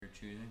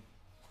choosing?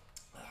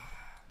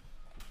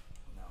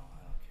 No,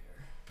 I don't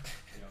care.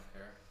 You don't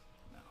care?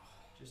 No.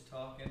 Just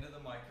talk into the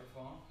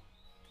microphone.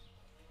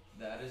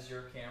 That is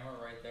your camera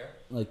right there.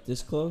 Like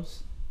this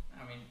close?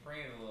 I mean, bring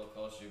it a little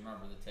closer.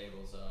 Remember the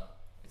table's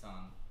it's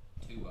on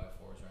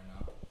 2x4s right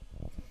now.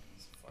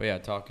 But yeah,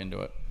 talk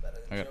into it. Better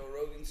than Okay. Joe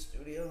Rogan's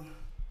studio.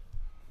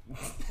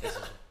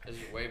 This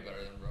is way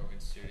better than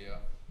Rogan's studio.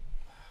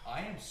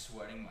 I am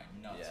sweating my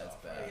nuts Yeah, it's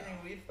off. bad. What do you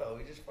think we felt?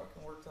 We just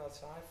fucking worked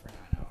outside for 9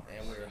 hours.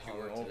 And we were Where'd you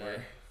work hungover.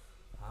 today?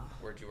 Huh?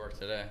 Where'd you work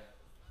today?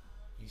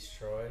 East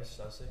Troy,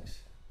 Sussex.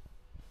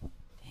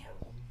 Yeah,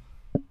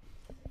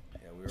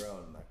 we were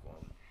out in that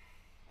one.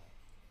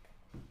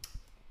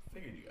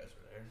 Figured you guys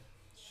were there.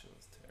 Shit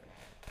was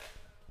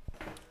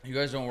terrible. You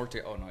guys don't work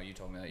together. Oh no, you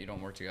told me that you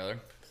don't work together.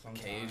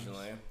 Sometimes.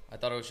 Occasionally. I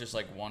thought it was just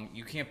like one.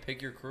 You can't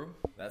pick your crew.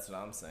 That's what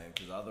I'm saying,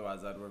 because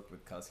otherwise I'd work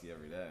with Kusky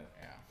every day.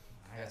 Yeah.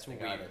 That's That's the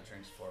weird. guy that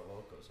drinks 4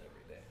 Locos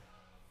every day.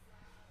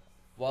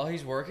 While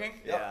he's working,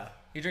 Yeah.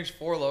 he drinks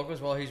 4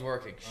 locos while he's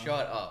working.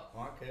 Shut up.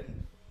 I'm not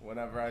kidding.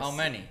 Whenever I How see-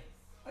 many?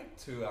 Like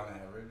 2 on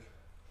average.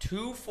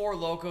 2 4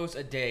 locos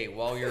a day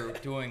while you're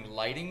doing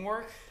lighting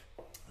work?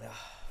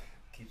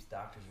 Keeps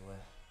doctors away.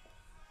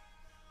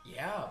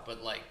 Yeah,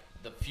 but like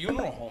the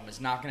funeral home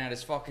is knocking at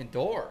his fucking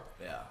door.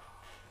 Yeah.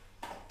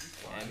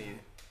 And he,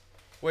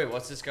 Wait,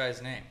 what's this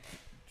guy's name?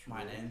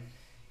 My name?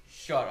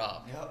 Shut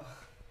up. Yep.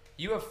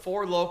 You have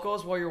 4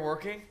 locos while you're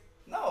working?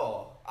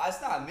 No,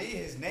 that's not me.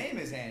 His name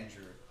is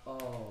Andrew.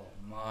 Oh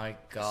my I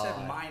god.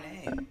 said my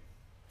name.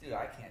 Dude,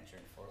 I can't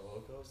drink 4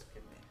 Locos.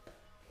 Look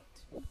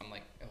at me. I'm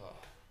like, ugh.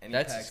 and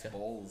That's he packs disgusting.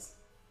 bowls.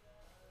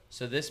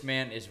 So this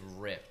man is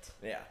ripped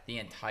Yeah. the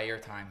entire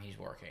time he's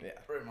working. Yeah.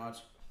 Pretty much.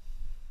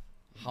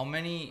 How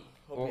many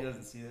Hope he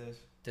doesn't see this.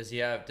 does he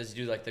have? Does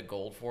he do like the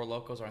gold 4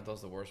 locos? Aren't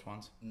those the worst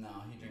ones? No,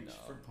 he drinks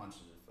No. fruit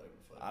punches with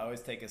flavor. I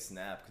always take a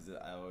snap because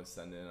I always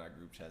send it in our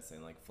group chat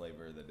saying like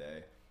flavor of the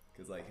day.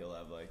 Because like he'll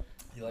have like,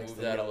 He likes Move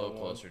the that a yellow little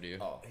one. closer to you.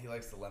 oh, He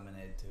likes the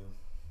lemonade too.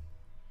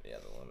 yeah,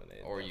 the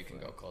lemonade. Or you can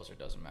go definitely. closer,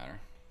 doesn't matter.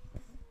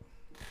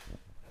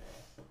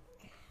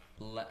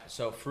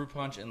 So fruit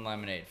punch and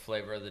lemonade,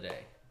 flavor of the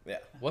day. Yeah.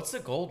 What's the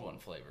gold one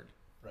flavored?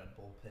 Red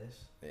Bull piss.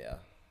 Yeah.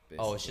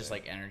 Oh, it's just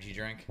basically. like energy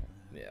drink?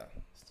 Yeah.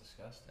 It's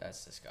disgusting.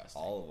 That's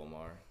disgusting. All of them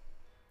are.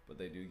 But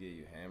they do get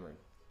you hammered.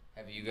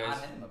 Have you guys? Not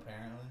him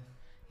apparently.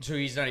 So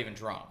he's not even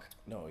drunk.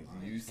 No, He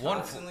he's used One-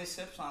 constantly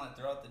sips on it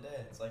throughout the day.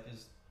 It's like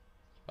his.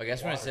 I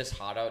guess when it's Water. this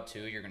hot out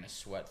too, you're gonna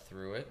sweat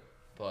through it.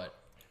 But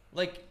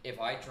like if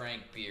I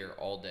drank beer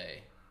all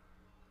day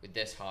with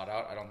this hot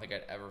out, I don't think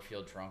I'd ever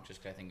feel drunk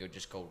just 'cause I think it would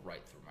just go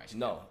right through my skin.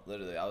 No,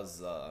 literally, I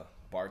was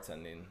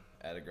bartending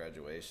at a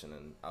graduation,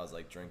 and I was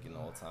like drinking the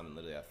whole time, and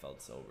literally I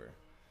felt sober,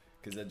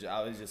 because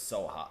I was just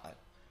so hot.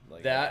 Like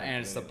I That couldn't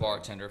and do it's the anything.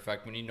 bartender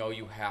effect when you know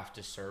you have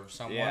to serve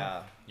someone.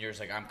 Yeah. You're just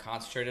like, I'm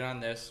concentrated on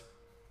this,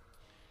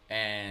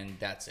 and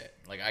that's it.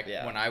 Like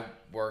Yeah. when I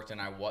worked and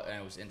I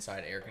was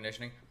inside air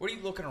conditioning. What are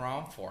you looking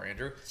around for,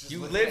 Andrew? Just You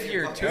looking live at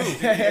your here too. fucking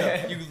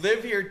studio. You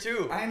live here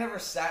too. I ain't never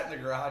sat in the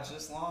garage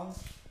this long.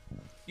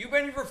 You've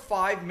been here for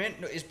 5 minutes.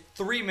 No, it's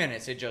 3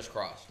 minutes. It just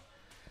crossed.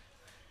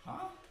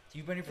 Huh?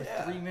 You've been here for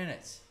Yeah. 3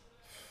 minutes.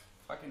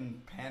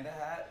 Fucking panda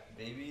hat,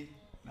 baby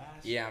mask.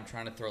 Yeah, I'm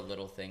trying to throw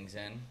little things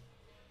in,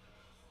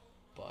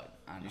 but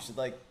I don't know. You should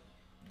like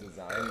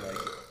design like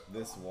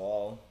this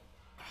wall,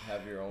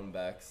 have your own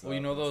backs. Well, you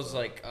know those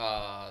like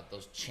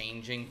those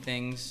changing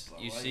things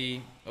you Like-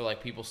 see, or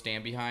like people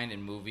stand behind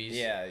in movies.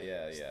 Yeah,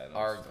 yeah, yeah. I know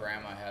Our what you're talking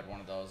grandma had one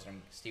of those,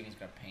 and Steven's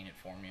gonna paint it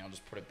for me. I'll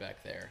just put it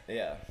back there, about.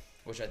 Yeah,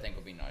 which I think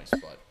will be nice.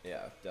 But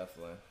yeah,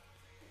 definitely.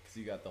 Cause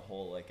you got the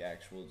whole like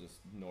actual just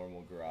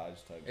normal garage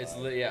type. it's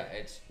vibe. yeah,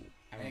 it's.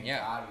 I mean, Thank yeah.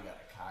 God we got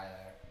a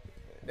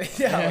kayak.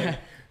 yeah, like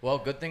Well,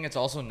 good thing it's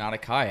also not a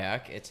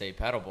kayak; it's a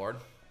paddleboard.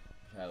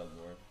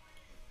 paddleboard.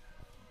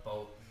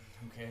 Boat.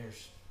 Who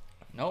cares?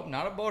 Nope,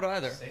 not a boat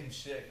either. Same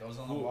shit. Goes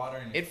on the Who- water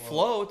and you It float.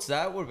 floats.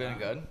 That would have been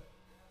good.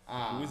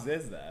 Whose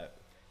is that?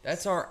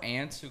 That's our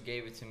aunt who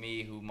gave it to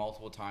me, who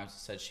multiple times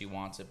said she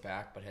wants it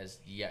back, but has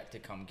yet to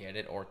come get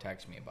it or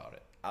text me about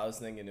it. I was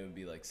thinking it would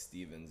be like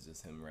Steven's,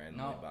 just him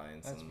randomly No,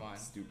 buying that's some fine.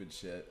 stupid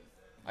shit.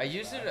 I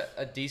used it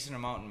a decent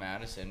amount in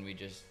Madison. We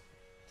just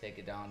take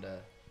it down to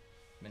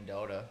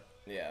Mendota.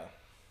 Yeah.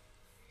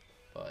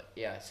 But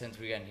yeah, since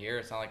we got here,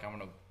 it's not like I'm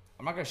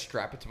not gonna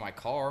strap it to my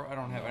car. I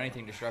don't have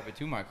anything to strap it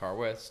to my car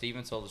with.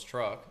 Steven sold his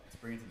truck. Let's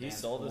bring it to He Dan's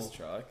sold his pool.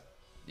 truck.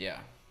 Yeah,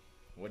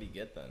 What'd he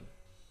get then?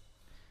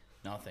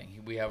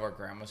 nothing. We have our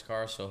grandma's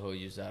car, so he'll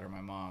use that or my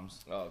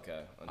mom's. Oh,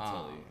 okay. Until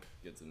he Um,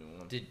 gets a new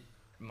one. Did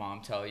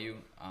mom tell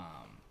you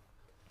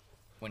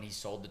when he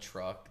sold the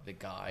truck, the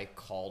guy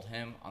called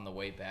him on the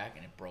way back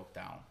and it broke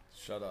down?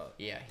 Shut up.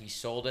 Yeah, he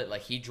sold it.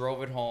 Like he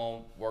drove it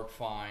home, worked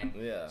fine.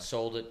 Yeah.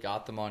 Sold it,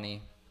 got the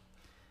money.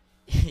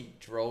 He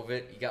drove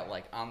it. He got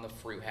like on the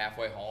free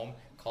halfway home.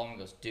 Called him and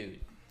goes, dude,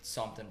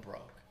 something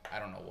broke. I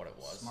don't know what it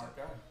was. Smart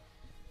guy.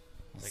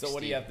 I was like, So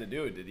what do you "Steve." have to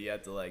do? Did he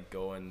have to like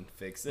go and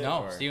fix it?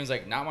 No, or? Steven's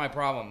like, not my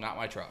problem, not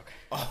my truck.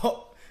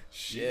 Oh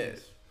shit.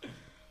 Jeez.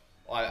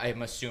 Well,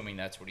 I'm assuming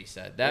that's what he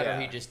said. That or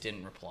Yeah. he just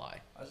didn't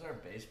reply. How's our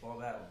baseball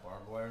bat with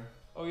barbed wire?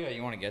 Oh yeah,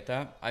 you want to get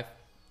that?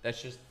 That's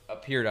just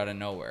appeared out of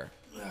nowhere.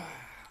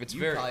 It's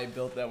You very. probably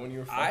built that when you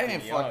were fucking I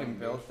ain't young, fucking dude.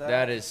 built that.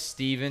 That is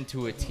Steven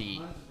to a T.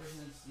 100%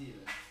 Steven.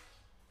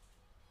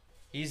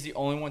 He's the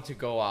only one to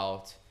go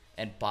out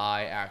and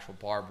buy actual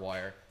barbed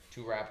wire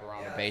to wrap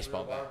around a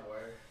baseball bat.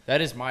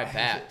 That is my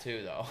bat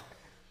too, though.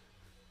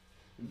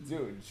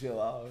 Dude,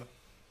 chill out.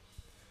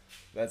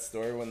 That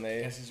story when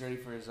Guess he's ready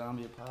for a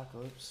zombie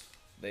apocalypse.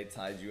 they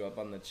tied you up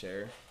on the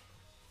chair.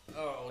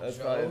 Oh, That's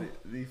Joe. probably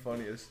the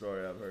funniest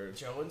story I've heard.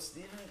 Joe and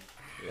Steven?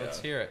 Yeah. Let's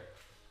hear it.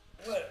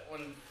 What?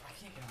 When I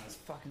can't get on this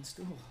fucking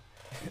stool.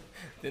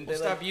 Didn't Well,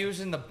 they stop like,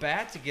 using the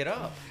bat to get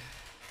up.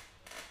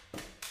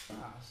 This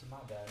is my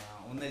bad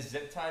now. When they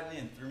zip tied me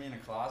and threw me in a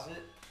closet,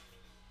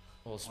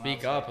 Well, When I speak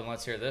was up like- and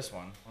let's hear this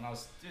one. when I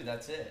was, dude,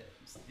 that's it.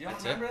 You don't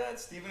That's remember that?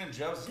 Steven and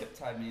Joe zip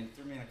tied me and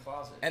threw me in a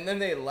closet. and then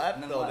they left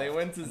And then though. left. They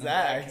went to And then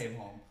Dad Zach. came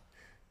home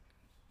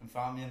and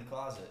found me in the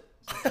closet.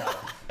 Zip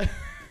tied.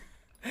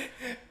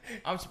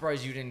 I'm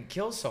surprised you didn't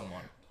kill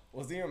someone.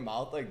 Was your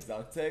mouth like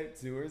duct tape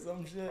too or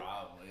some shit?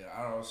 Probably.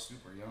 I don't know. I was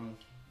super young.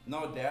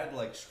 No, Dad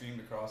like screamed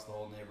across the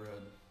whole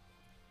neighborhood.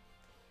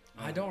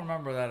 I don't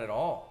remember that at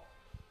all.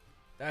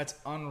 That's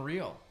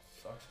unreal.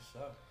 Sucks to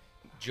suck.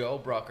 Joe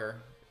Brucker,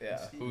 Yeah.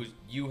 who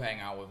you hang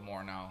out with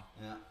more now.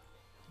 Yeah.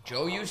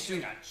 Joe used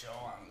to. got Joe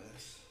on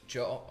this.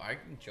 Joe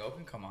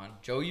can come on.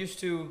 Joe used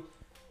to. You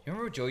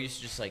remember Joe used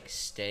to just like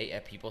stay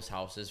at people's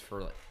houses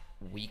for like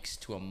weeks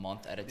to a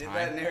month at a Did time?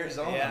 that in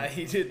Arizona. Yeah,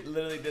 he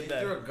literally He did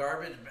threw a that.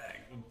 garbage bag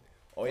with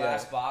Oh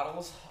glass yeah.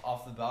 bottles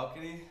off the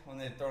balcony when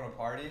they'd thrown a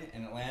party,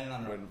 and it landed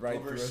on Went a right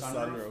Uber through a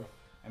sunroof sunroof.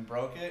 and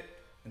broke it.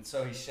 And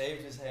so he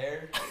shaved his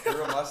hair,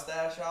 grew a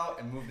mustache out,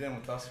 and moved in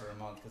with us for a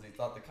month because he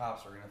thought the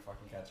cops were gonna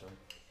fucking catch him.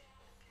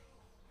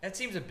 That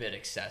seems a bit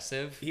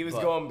excessive. He was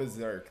but going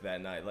berserk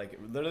that night. Like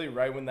literally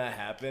right when that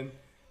happened,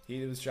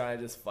 he was trying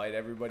to just fight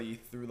everybody. He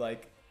threw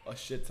like a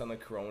shit ton of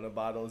Corona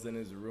bottles in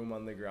his room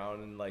on the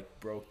ground and like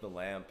broke the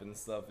lamp and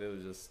stuff. It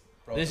was just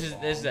Broke This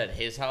the is bong. at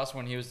his house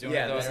when he was doing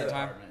Yeah, it though this at the is-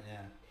 time. Apartment, yeah.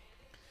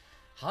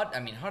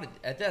 How did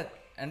at that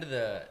end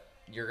of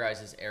your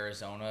guys'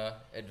 Arizona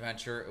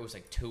adventure? It was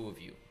like 2 of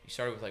you. You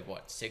started with like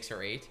what, 6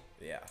 or 8?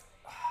 yeah.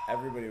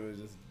 Everybody was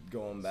just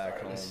going back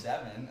Started home. with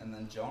 7, and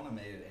then Jonah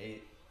made it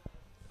 8,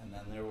 and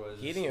then there was.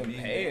 He didn't even me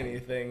and pay Dan.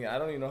 anything. I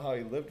don't even know how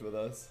he lived with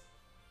us.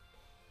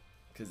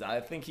 Cause I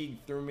think he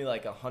threw me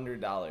like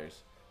 $100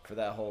 for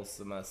that whole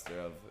semester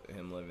of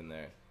him living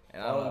there,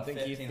 and I don't think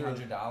he threw.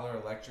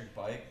 $1,500 electric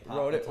bike. Popped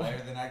Rode the it-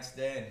 tire the next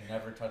day and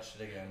never touched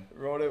it again.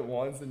 Wrote it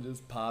once and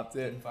just popped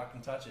it. Didn't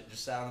fucking touch it.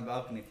 Just sat on the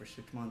balcony for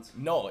 6 months.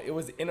 No, it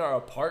was in our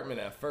apartment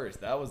at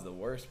first. That was the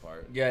worst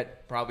part.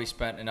 Yet probably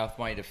spent enough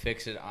money to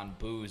fix it on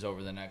booze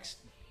over the next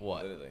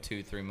what, Literally.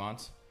 2-3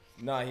 months.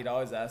 Nah, he'd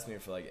always ask me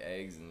for like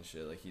eggs and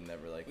shit. Like he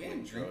never like We ate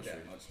didn't drink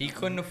groceries. that much. He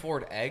couldn't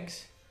afford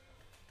eggs.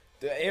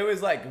 Dude, it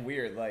was like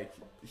weird. Like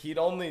he'd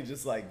only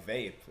just like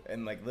vape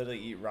and like literally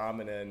eat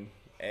ramen and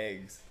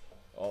eggs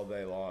all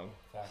day long.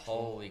 Factual.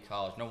 Holy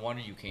college! No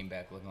wonder you came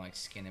back looking like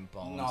skin and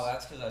bones. No,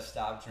 that's because I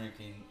stopped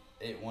drinking,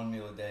 ate 1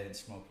 meal a day, and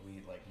smoked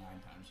weed like 9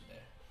 times a day.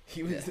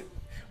 He was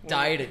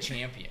Diet of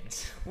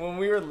champions. when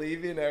we were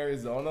leaving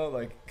Arizona,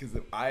 like, cause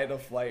I had a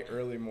flight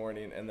early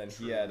morning, and then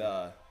he had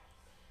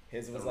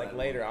his was The like red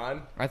later one.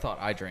 on, I thought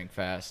I drank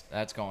fast.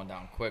 That's going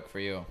down quick for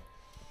you.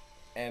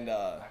 and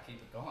I keep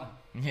it going.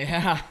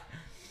 Yeah.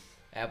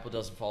 Apple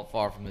doesn't fall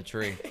far from the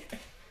tree.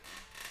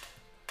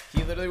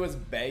 he literally was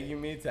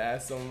begging me to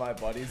ask some of my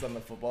buddies on the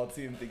football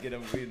team to get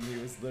him weed, and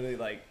he was literally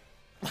like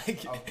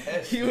I'm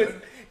pissed, he was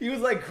dude. he was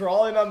like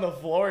crawling on the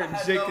floor I and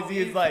had shit, no cause he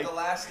weed was for like, the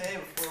last day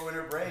before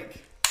winter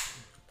break.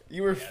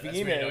 you were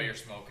fiending.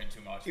 smoking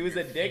too much. He was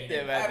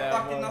addictive I at had that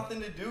fucking point.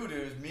 nothing to do, dude.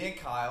 It was me and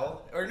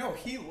Kyle. Or no,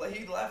 he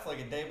left like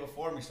a day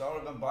before me, so I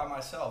would have been by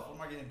myself. What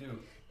am I gonna do?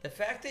 The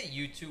fact that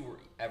you two were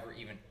ever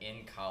even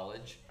in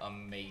college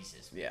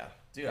amazes me. Yeah,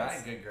 Dude, I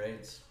had good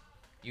grades.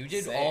 You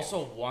did Same.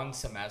 also 1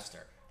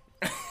 semester.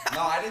 No,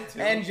 I did too.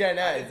 and Gen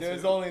I Eds. did It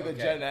was too. only the Okay.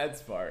 Gen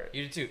Eds part.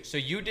 You did too. So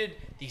you did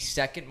the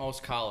second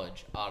most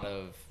college out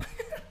of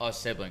us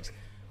siblings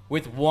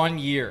with 1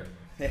 year.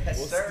 Yes,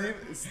 Well, sir.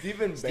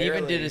 Steven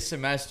Steven did barely- a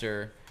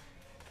semester.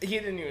 He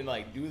didn't even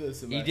like do the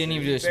semester. didn't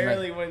even do the semester.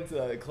 barely went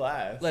to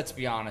class. Let's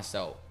be honest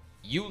though.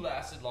 You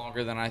lasted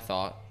longer than I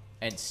thought,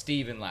 and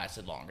Steven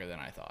lasted longer than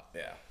I thought.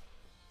 Yeah.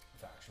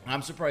 Factual.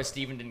 I'm surprised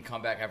Steven didn't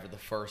come back after the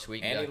first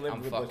week. And be he like, lived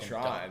I'm with fucking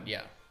Latron. done.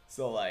 Yeah.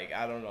 So like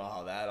I don't know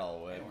how that all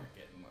They went. weren't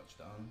getting much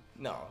done.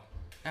 No,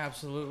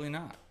 Absolutely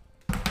not.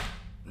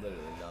 literally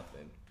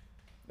nothing.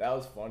 That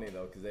was funny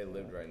though, cause they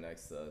lived right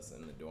next to us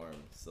in the dorm,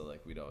 so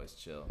like we'd always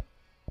chill.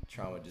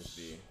 Tron would just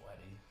be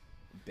Sweaty.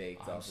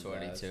 baked I'm off his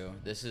sweaty ass. too.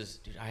 This is,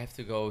 dude. I have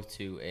to go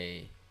to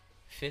a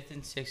 5th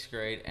and 6th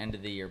grade end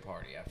of the year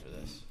party after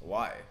this.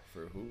 Why?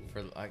 For who?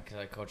 For because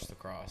I coach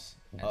lacrosse,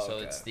 and Oh, so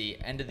okay. it's the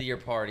end of the year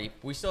party.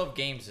 We still have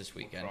games this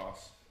weekend.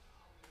 Cross.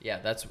 Yeah,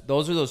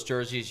 those are those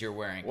jerseys you're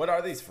wearing, What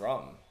are these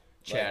from?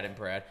 Chad and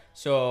Brad.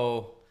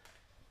 So,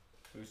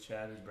 Who's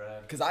Chad? Who's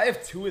Brad? Cause I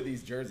have 2 of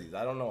these jerseys.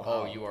 I don't know how.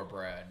 oh, you are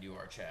Brad, you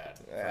are Chad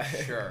Yeah.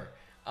 for sure.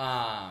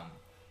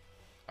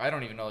 I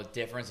don't even know the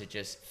difference. It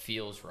just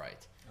feels right.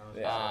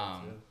 Yeah.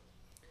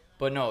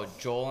 But no,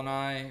 Joel and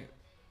I,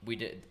 we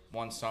did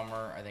one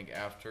summer. I think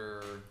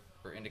after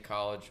we're into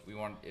college,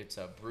 it's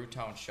a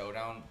Brewtown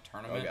Showdown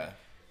tournament. Okay.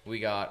 We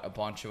got a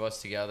bunch of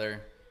us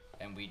together,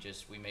 and we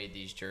made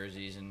these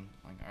jerseys and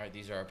like, all right,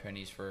 these are our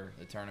pennies for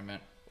the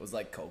tournament. Was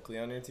like Coakley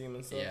on your team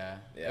and stuff? Yeah.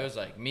 It was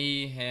like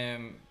me,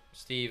 him,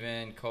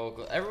 Steven,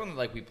 Coakley, everyone that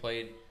like we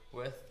played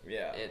with.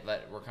 Yeah.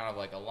 We're kind of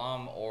like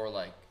alum or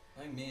like.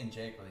 I think me and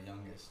Jake were the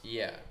youngest.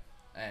 Yeah,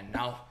 and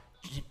now,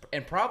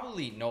 and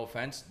probably no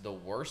offense, the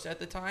worst at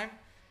the time.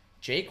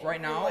 Jake right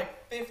now,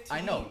 like 15.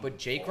 I know, but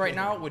Jake right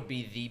now would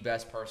be the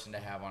best person to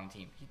have on a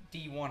team.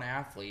 D1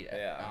 athlete,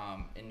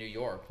 in New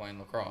York playing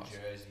lacrosse. New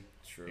Jersey.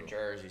 True. New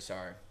Jersey,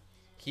 sorry.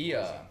 He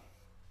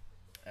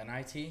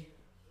NIT.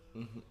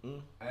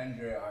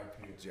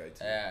 NJIT.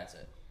 That's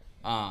it.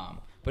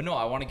 But no,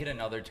 I want to get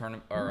another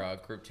tournament or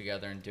group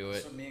together and do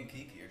That's it. what me and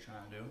Kiki are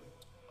trying to do.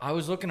 I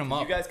was looking them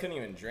up. You guys couldn't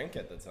even drink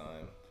at the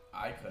time.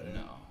 I couldn't.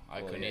 No, I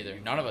Well, couldn't yeah, either.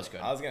 you None of us could.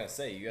 I was gonna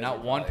say you guys. Not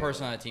were one probably-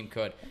 person on the team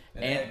could.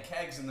 And they had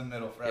kegs in the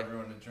middle for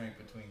everyone to drink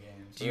between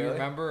games. Do you Really?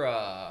 remember?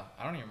 I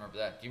don't even remember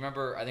that. Do you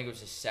remember? I think it was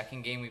the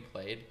second game we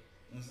played.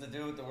 It was the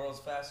dude with the world's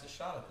fastest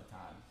shot at the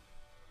time.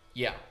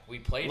 Yeah, we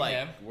played like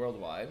him.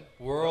 worldwide.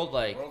 World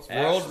World's world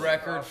fastest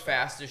record shot.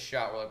 fastest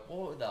shot. We're like,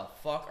 what the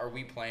fuck are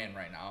we playing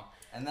right now?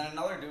 And then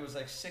another dude was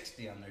like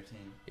 60 on their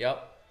team.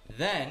 Yep.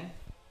 Then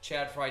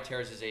Chad Fry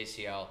tears his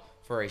ACL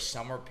for a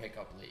summer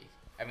pickup league.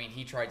 I mean,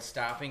 he tried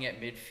stopping at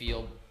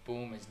midfield.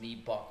 Boom, his knee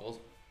buckles.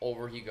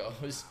 Over he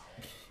goes.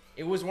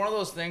 It was one of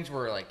those things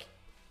where like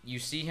you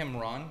see him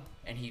run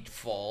and he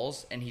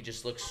falls and he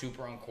just looks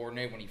super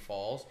uncoordinated when he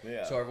falls.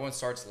 Yeah. So everyone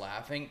starts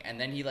laughing and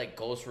then he like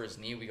goes for his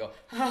knee. We go,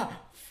 ha,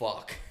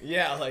 fuck.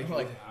 Yeah, like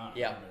Like, I don't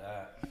yeah. remember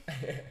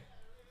that.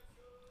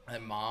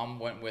 And mom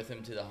went with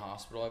him to the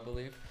hospital, I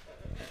believe.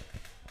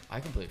 I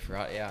completely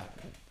forgot. Yeah.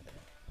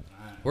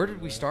 Where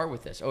did we start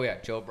with this? Oh yeah,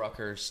 Joe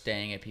Brucker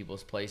staying at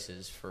people's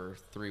places for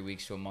 3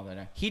 weeks to a month.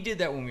 He did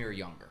that when we were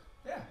younger.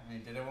 Yeah, and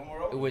he did it when we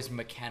were over. It was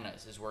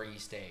McKenna's is where he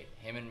stayed.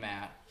 Him and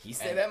Matt. he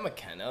stayed And- at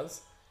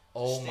McKenna's.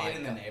 Oh Stayed my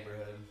in the god.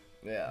 neighborhood.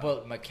 Yeah.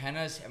 But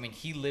McKenna's, I mean,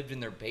 he lived in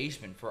their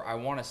basement for I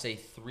want to say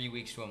 3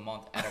 weeks to a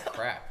month at a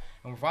crack.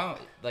 And we're finally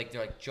like,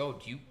 they're like, Joe,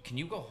 can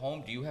you go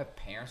home? Do you have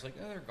parents? Like,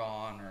 oh, they're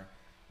gone, or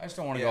I just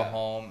don't want to go Yeah.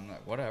 home. I'm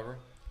like, whatever.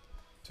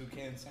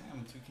 Toucan Sam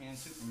and Toucan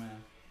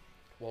Superman.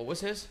 What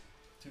was his?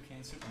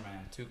 Toucan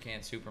Superman.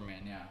 Toucan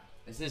Superman. Yeah.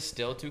 Is this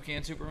still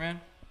Toucan Superman?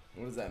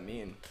 What does that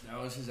mean?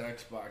 That was his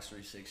Xbox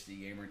 360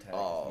 gamer tag.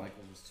 Oh.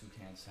 Michael was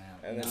Toucan Sam.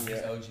 And then he's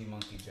yeah. OG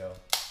Monkey Joe.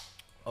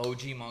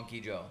 OG Monkey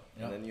Joe.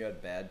 Yep. And then you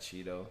had Bad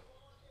Cheeto,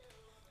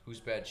 Who's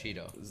Bad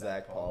Cheeto?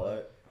 Zach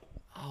Pollitt.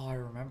 Oh, I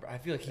remember. I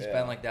feel like he's Yeah.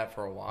 been like that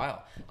for a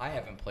while. I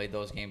haven't played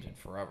those games in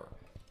forever.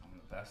 I'm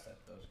the best at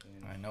those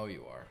games. I know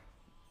you are.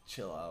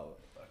 Chill out.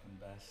 Fucking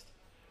best.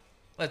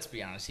 Let's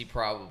be honest. He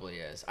probably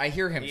is. I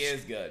hear him. He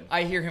is good.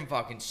 I hear him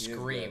fucking is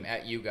scream good.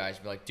 at you guys,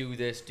 be like, "Do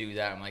this, do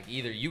that." I'm like,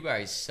 either you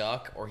guys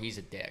suck or he's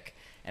a dick,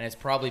 and it's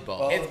probably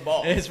both. It's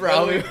both. It's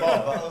probably Literally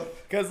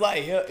both. Cause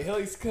like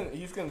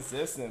he's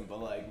consistent, but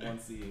like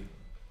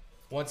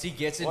Once he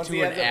gets Once into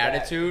he an has a bad-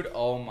 attitude,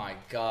 oh my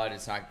god,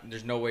 it's not.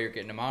 There's no way you're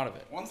getting him out of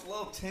it. Once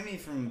little Timmy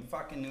from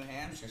fucking New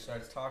Hampshire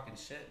starts talking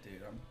shit,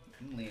 dude,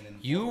 I'm leaning.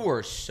 You forward.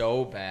 were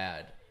so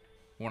bad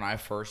when I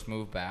first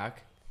moved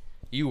back.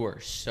 You were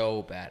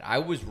so bad. I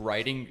was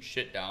writing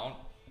shit down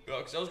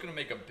because I was gonna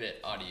make a bit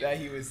out of you. that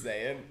he was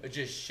saying.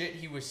 Just shit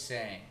he was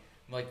saying,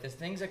 like the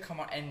things that come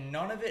out, and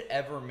none of it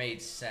ever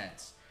made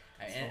sense.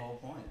 That's the And whole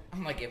point.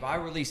 I'm like, if I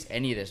released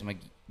any of this, I'm like,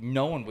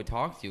 no one would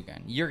talk to you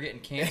again. You're getting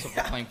canceled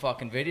for playing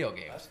fucking video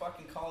games. That's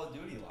fucking Call of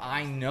Duty.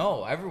 I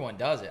know everyone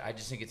does it. I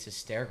just think it's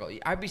hysterical.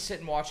 I'd be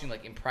sitting watching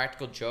like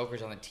Impractical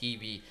Jokers on the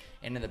TV,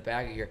 and in the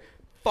back of here,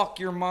 fuck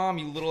your mom,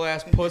 you little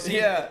ass pussy,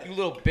 Yeah. you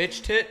little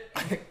bitch tit.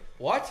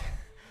 What?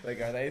 Like,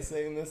 are they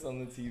saying this on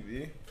the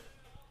TV?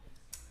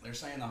 They're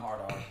saying the hard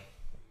R.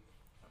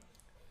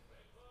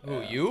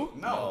 Who, you?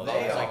 No, No, they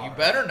I was are. like, you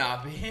better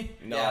not be.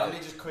 No. Yeah, let me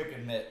just quick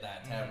admit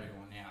that to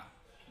everyone. Yeah.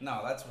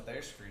 No, that's what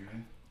they're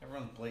screaming.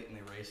 Everyone's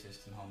blatantly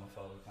racist and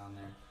homophobic on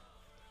there.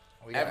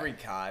 Oh, yeah. Every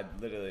COD,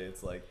 literally,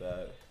 it's like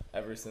that.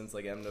 Ever since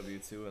like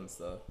MW2 and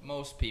stuff.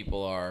 Most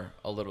people are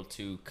a little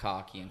too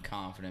cocky and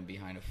confident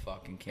behind a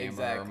fucking camera or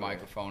Exactly. a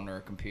microphone or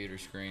a computer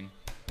screen.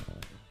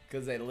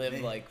 Cause they live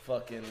like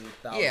fucking.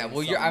 Yeah,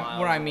 well, you're.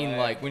 what I mean,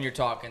 like when you're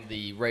talking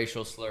the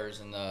racial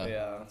slurs and the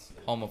Yeah.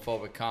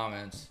 homophobic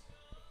comments.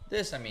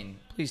 This, I mean,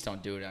 please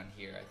don't do it on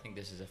here. I think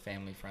this is a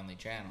family-friendly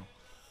channel.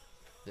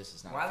 This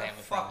is not Why a the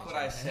family-friendly fuck would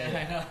I channel. say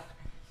I know. that?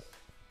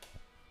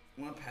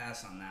 I'm gonna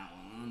pass on that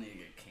one. I don't need to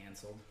get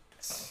canceled.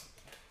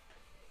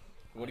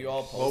 What do you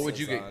all post? What would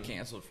you this get on?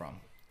 canceled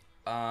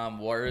from?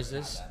 Where is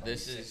this? Not that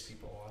This many. 6 is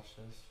people watch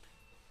this.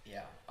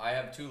 yeah. I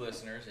have 2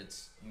 listeners.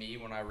 It's me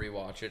when I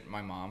rewatch it,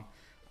 my mom.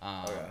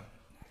 Okay.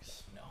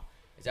 No,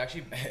 it's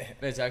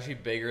actually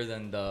bigger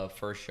than the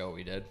first show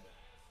we did,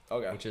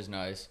 Okay. which is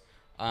nice.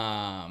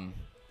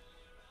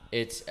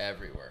 It's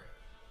everywhere.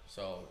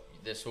 So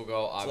this will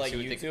go So like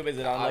obviously with YouTube, the, is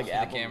it on like obviously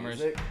Apple the cameras,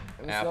 Music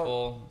and stuff?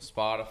 Apple,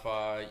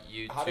 Spotify,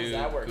 YouTube, How does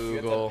that work? Do you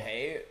have Google. to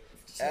pay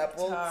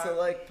Apple to TikTok.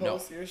 like No.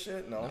 post your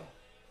shit? No.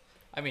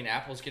 I mean,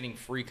 Apple's getting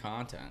free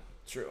content.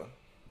 True.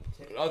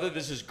 Other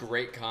this is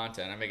great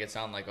content. I make it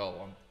sound like, oh,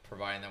 I'm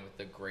providing them with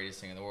the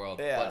greatest thing in the world.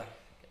 Yeah. But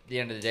at the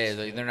end of the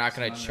day, they're not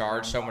going to It's an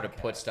charge underground someone to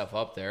put podcast. stuff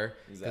up there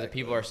because the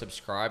Exactly. people are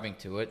subscribing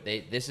to it.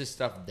 This is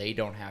stuff they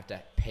don't have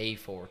to pay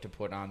for to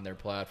put on their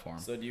platform.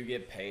 So do you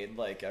get paid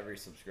like every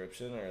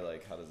subscription, or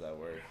like how does that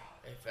work?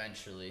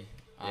 Eventually,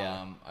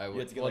 Yeah. I You would.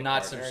 have to get, Well, like,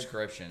 not partnered?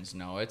 subscriptions.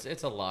 No, it's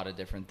a lot of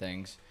different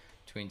things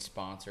between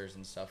sponsors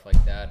and stuff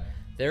like that.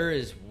 There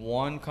is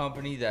one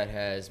company that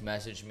has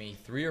messaged me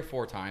 3 or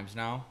 4 times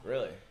now.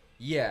 Really?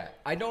 Yeah,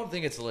 I don't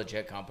think it's a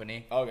legit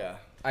company. Okay.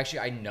 Actually,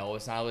 I know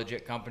it's not a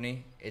legit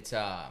company. It's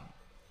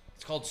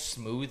called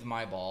Smooth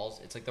My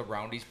Balls. It's like the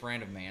Roundy's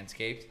brand of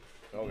Manscaped.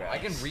 Okay. I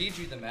can read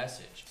you the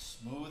message.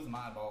 Smooth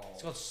my balls.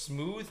 It's called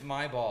Smooth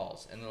My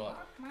Balls, and they're like,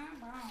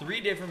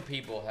 3 different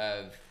people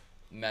have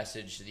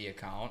messaged the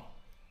account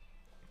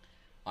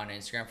on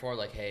Instagram for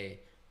like, hey,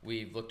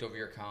 we've looked over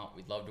your account.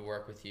 We'd love to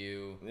work with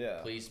you. Yeah.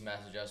 Please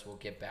message us. We'll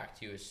get back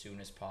to you as soon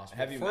as possible.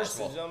 Have you First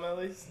of all, messaged them at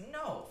least?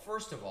 no,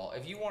 first of all,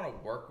 if you want to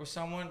work with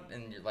someone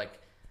and you're like,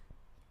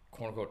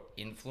 quote unquote,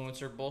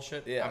 influencer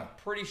bullshit, Yeah. I'm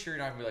pretty sure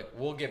you're not gonna be like,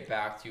 we'll get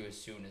back to you as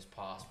soon as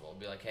possible.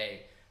 Be like,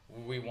 hey,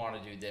 we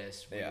want to do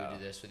this. We Yeah. will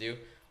do this with you.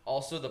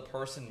 Also, the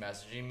person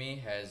messaging me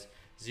has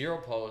 0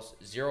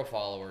 posts, 0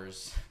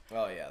 followers,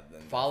 Oh yeah.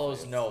 Then follows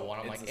definitely no one.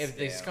 I'm it's like, a if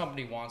this scam.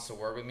 company wants to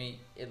work with me,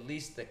 at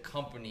least the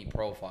company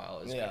profile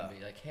is Yeah. gonna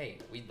be like, hey,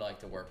 we'd like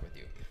to work with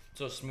you.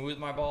 So Smooth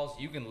My Balls,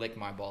 you can lick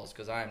my balls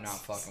because I am not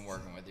fucking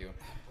working with you.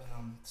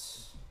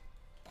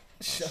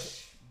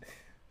 Shut-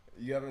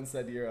 You haven't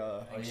said your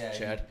Oh yeah,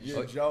 Chad. You're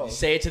Oh, Joe.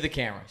 Say it to the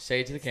camera.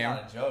 Say it to the It's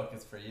camera. not a joke.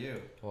 It's for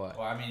you. What?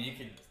 Well, I mean, you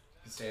could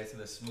say it to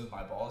the Smooth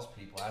My Balls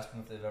people. Ask them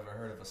if they've ever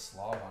heard of a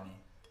slaw bunny.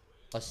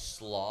 A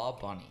slaw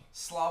bunny.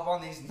 Slob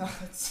on these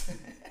nuts.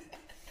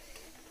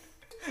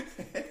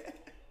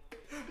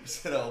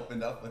 Should have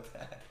opened up with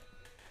that.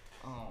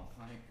 Oh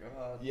my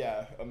god.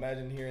 Yeah.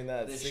 Imagine hearing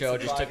that. This 6 show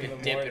just o'clock took a in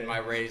the dip in morning. my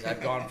ratings.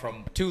 I've gone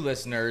from 2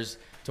 listeners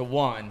to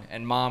 1,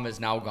 and Mom is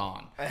now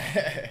gone.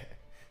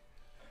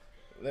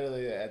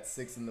 Literally at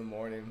 6 in the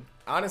morning.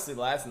 Honestly,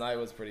 last night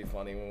was pretty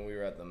funny when we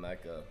were at the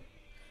Mecca.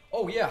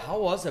 Oh yeah, how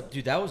was it,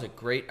 dude? That was a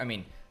great. I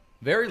mean,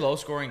 very low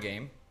scoring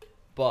game,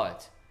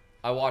 but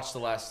I watched the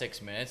last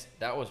 6 minutes.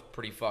 That was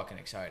pretty fucking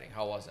exciting.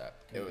 How was that?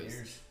 It was,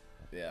 Years.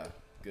 yeah,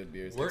 good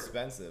beers. We're-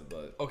 Expensive,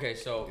 but Okay,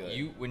 so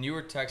Good. when you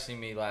were texting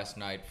me last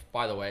night,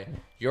 by the way,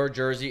 your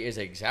jersey is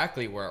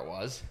exactly where it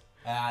was.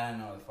 I didn't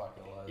know what the fuck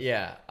it was.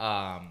 Yeah,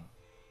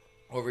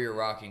 over your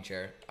rocking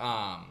chair.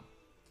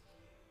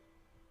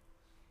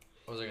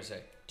 What was I gonna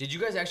say? Did you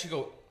guys actually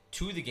go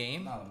to the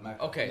game? No, the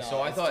Mecca. Okay, No, so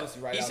I it's thought just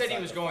right he said he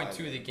outside was the going Five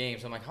to the Guys. game.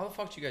 So I'm like, how the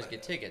fuck did you guys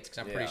get tickets? Because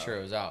I'm pretty Yeah. sure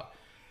it was out.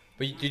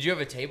 But did you have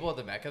a table at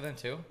the Mecca then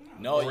too?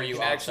 no, Or were you you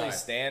can actually outside?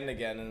 stand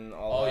again and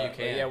all Oh, that. you But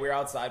can. yeah, we were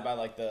outside by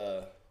like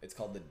it's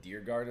called the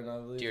Deer Garden, I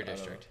believe. Deer I don't know.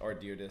 District. Or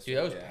Deer District. Dude,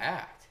 that was yeah.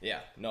 packed. Yeah,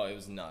 no, it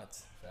was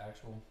nuts.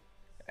 Factual.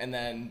 And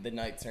then the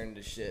night turned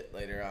to shit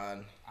later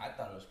on. I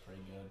thought it was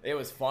pretty good. It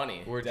was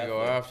funny. Where'd you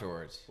definitely. go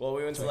afterwards? Well,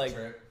 we went to Quick like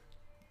trip.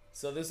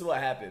 So this is what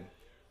happened.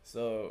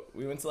 So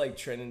we went to like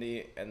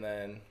Trinity, and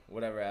then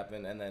whatever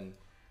happened, and then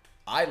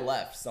I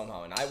left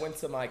somehow, and I went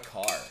to my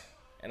car,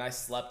 and I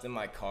slept in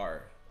my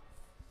car,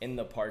 in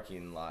the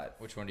parking lot.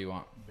 Which one do you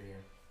want? Beer.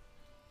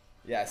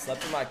 Yeah, I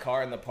slept in my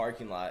car in the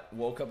parking lot.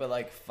 Woke up at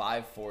like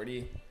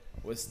 5:40,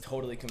 was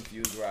totally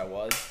confused where I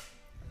was,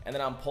 and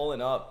then I'm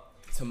pulling up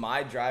to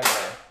my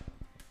driveway.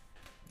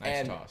 Nice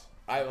and toss.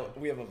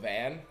 we have a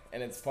van,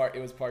 and it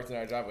was parked in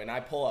our driveway, and I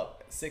pull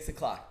up at 6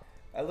 o'clock.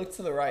 I look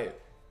to the right.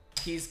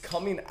 He's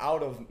coming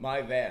out of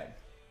my van.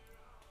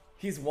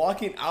 He's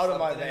walking out of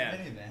my Slept in van.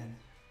 his minivan.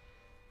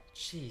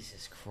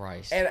 Jesus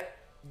Christ. And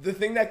the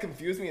thing that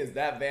confused me is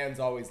that van's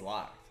always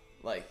locked.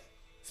 Like,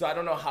 so I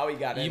don't know how he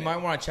got in. You it. might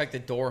want to check the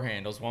door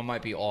handles. One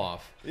might be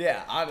off.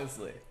 Yeah,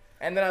 honestly.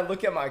 And then I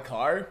look at my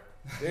car.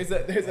 There's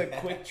a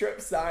quick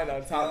trip sign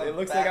on top. You know, It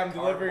looks like fat I'm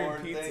delivering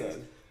cardboard pizza.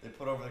 things they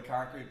put over the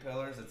concrete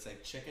pillars that say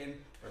chicken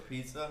or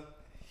pizza.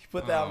 You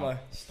put that on my.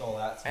 Stole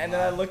that. And then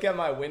I look at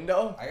my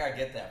window. I gotta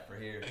get that for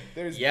here.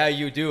 There's. Yeah,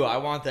 you do. I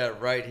want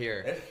that right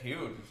here. It's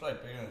huge. It's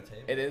like bigger than the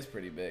table. It is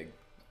pretty big.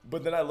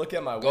 But then I look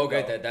at my Go window.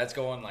 get that. That's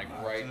going like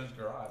No, right. It's in his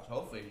garage.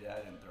 Hopefully,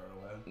 Dad didn't throw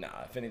it away.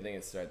 Nah, if anything,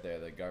 it's right there.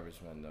 The garbage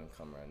men don't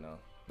come right now.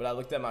 But I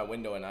looked at my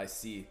window and I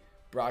see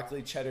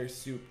broccoli cheddar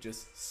soup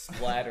just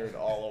splattered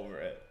all over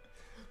it.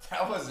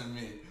 That wasn't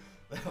me.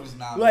 That was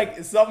not me.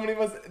 Like somebody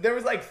was. There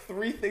was like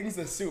 3 things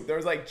of soup. There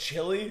was like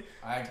chili.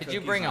 I had Did you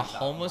cookies bring a on top of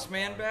homeless my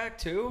man car. back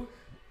too?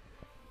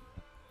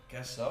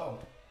 Guess so.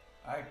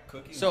 I had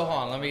cookies. So on my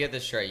hold on, let car. me get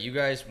this straight. You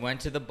guys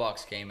went to the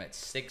Bucks game at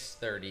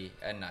 6:30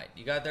 at night.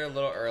 You got there a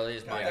little early,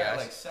 is Got my there at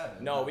guess. like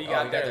 7. No, we Oh,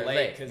 got you got there there late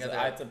late. because You got there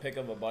I late. had to pick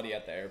up a buddy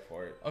at the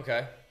airport.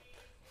 Okay.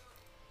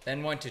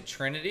 Then went to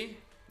Trinity.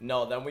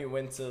 No, then we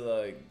went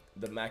to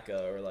the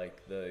Mecca or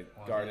like the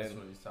Well, garden. That's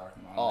what he's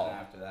talking about. Oh, And then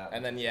after that.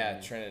 and then was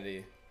yeah, Trinity.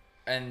 Trinity.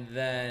 And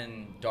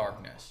then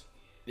Darkness.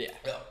 Yeah.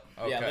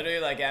 Okay. Yeah, literally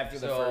like after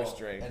the So- first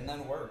drink. And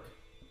then work.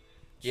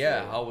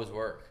 Yeah, So- how was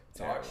work?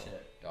 Dog Terrible.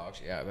 shit. Dog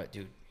shit. Yeah, but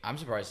dude, I'm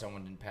surprised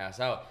someone didn't pass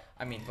out.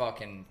 I mean,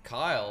 fucking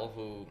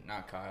Kyle,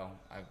 not Kyle,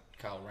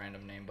 Kyle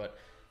random name, but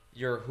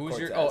who's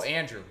your? Oh,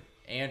 Cortez.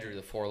 Andrew,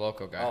 the Four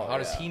Loco guy. Oh, How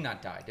does yeah. he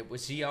not die?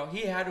 Was he out?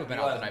 He had to have been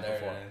He out the wasn't night there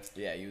before.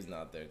 today. Yeah, he was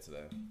not there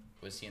today.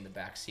 Was he in the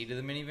back seat of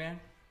the minivan?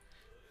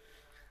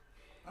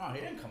 No,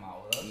 he didn't come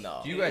out with us. No.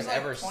 Do you He's guys like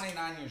ever?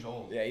 29 years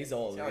old. Yeah, he's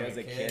old. He's He like has a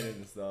a kid. kid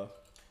and stuff.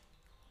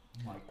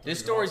 Like This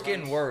three story's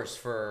getting girlfriends. worse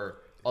for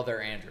other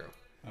Andrew.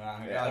 He Yeah. got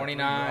like three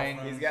 29,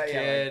 girlfriends. He's got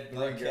kid, He's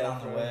like a kid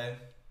on the way.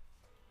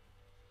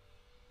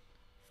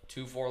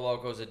 2 Four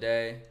Locos a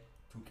day,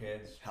 2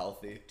 kids.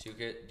 Healthy. 2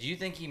 kids. Do you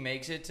think he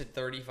makes it to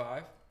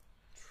 35?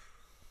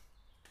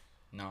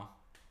 No,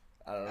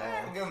 I don't know.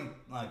 I'll give him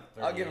like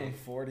 38. I'll give him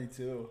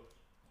 42.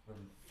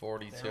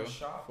 42.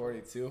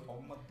 42.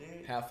 Oh my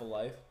dick. Half a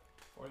life.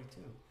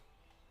 42.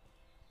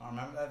 I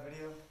remember that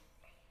video.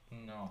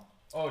 No.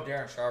 Oh,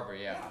 Darren Sharper.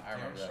 Yeah, I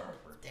remember Darren that.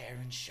 Sharper.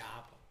 Darren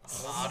Sharper,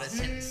 hottest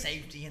hitting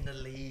safety in the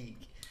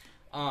league.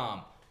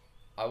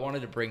 I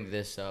wanted to bring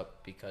this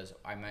up because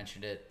I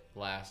mentioned it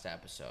last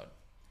episode.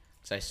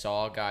 Because I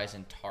saw guys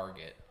in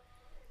Target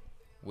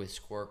with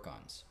squirt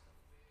guns.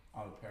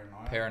 Oh, the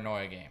paranoia.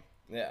 Paranoia game.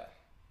 Yeah.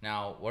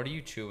 Now, what are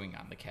you chewing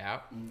on? The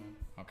cap?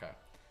 Mm-hmm. Okay.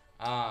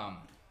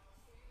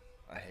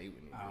 I hate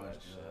when you I do always that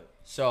do shit. that.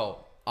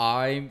 So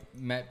I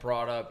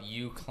brought up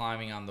you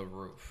climbing on the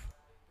roof.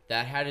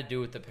 That had to do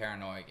with the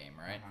paranoia game,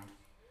 right? Uh-huh.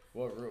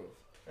 What roof?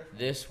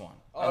 This one,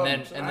 Oh,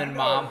 and so then I know-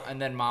 mom I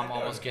know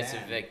almost gets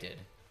Dan. evicted.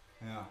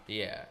 Yeah.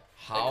 Yeah.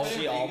 How? couldn't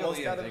She legally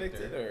almost got evict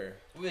her. evicted, or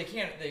Well, they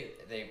can't. They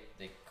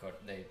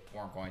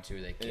weren't going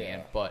to. They can't.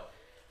 Yeah. But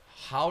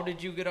how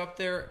did you get up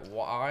there?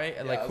 Why?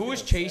 Yeah, Like, I was who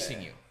was gonna chasing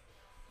say. you?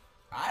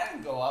 I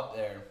didn't go up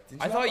there. Did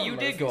I hop thought on you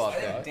did Murphy's go up I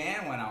there. think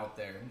Dan went out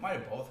there. We might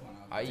have both went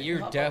out there. Did You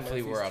hop on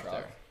definitely Murphy's were up truck?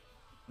 there.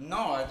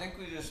 No, I think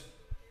we just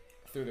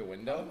Through the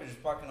window? we just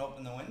fucking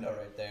opened the window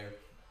right there.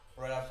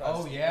 Right outside.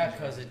 Oh Steven's yeah, room.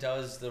 because it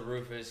does. The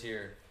roof is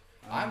here.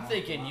 I I'm don't know.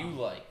 thinking you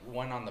like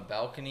went on the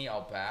balcony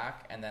out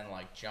back and then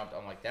like jumped.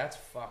 I'm like, that's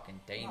fucking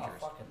Not a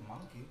dangerous. fucking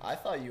monkey. I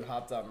thought you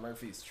hopped on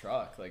Murphy's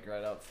truck, like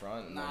right up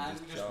front, and Nah, then we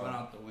just just jumped. went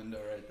out the window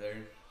right there.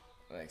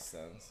 Makes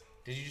sense.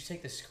 Did you just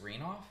take the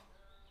screen off?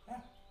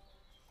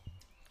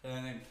 And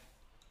I think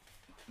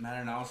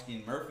Madanowski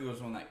and Murphy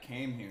was one that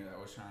came here that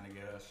was trying to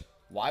get us.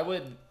 Why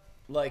would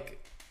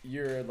like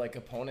your like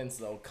opponents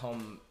though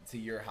come to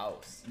your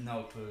house?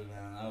 No clue,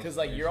 man. That was Because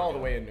like years you're all the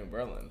ago. way in New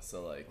Berlin,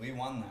 so like We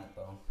won that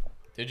though.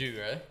 Did you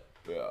really?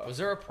 yeah. Was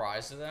there a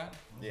prize to that?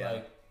 It was Yeah.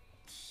 like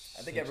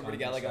I think everybody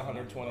got like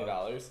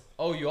 $120.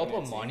 Oh, you all From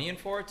your put team. money in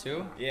for it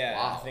too? Yeah,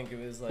 Wow. I think it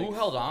was like. Who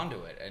held on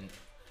to it,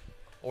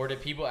 or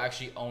did people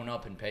actually own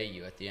up and pay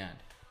you at the end?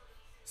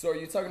 So are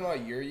you talking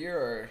about your year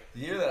or The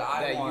year that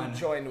I that won, you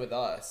joined with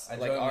us? I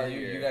like joined our with you.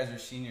 year. You guys are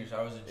seniors.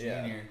 I was a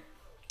Yeah. junior.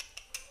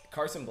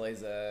 Carson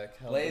Blazak.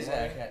 held the Blazak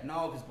money. had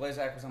no, because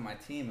Blazak was on my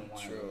team and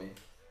won it True. with me.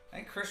 I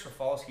think Chris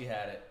Rafalski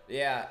had it,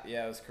 Yeah,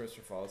 it was Chris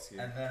Rafalski.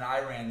 and then I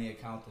ran the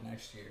account the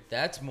next year.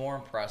 That's more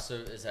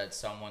impressive is that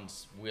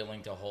someone's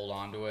willing to hold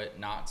on to it,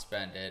 not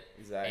spend it,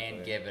 Exactly.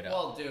 and give it up.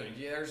 Well, dude,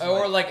 there's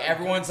Or, like, a good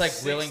everyone's, like,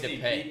 willing to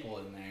 60 pay. people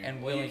in there, And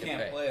well, willing you to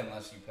can't pay. play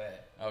unless you pay.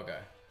 Okay.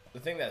 The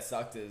thing that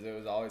sucked is it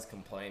was always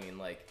complaining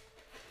like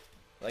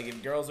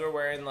if girls were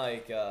wearing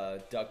like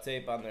duct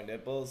tape on their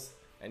nipples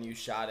and you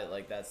shot it,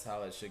 like that's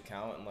how it should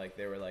count, and like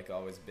they were like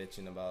always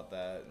bitching about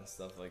that and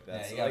stuff like that.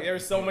 Yeah, so, you like gotta there were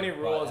so keep many your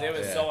butt rules. It out.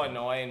 was Yeah. so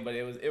annoying, but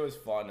it was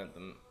fun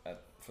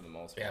for the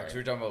most Yeah, part. because we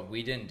were talking about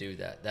we didn't do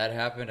that. That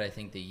happened, I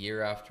think, the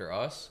year after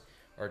us,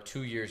 or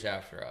 2 years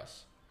after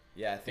us.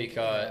 Yeah, I think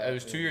Because it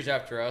was 2 years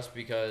after us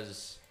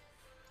because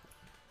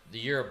the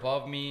year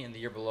above me and the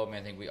year below me,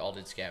 I think we all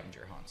did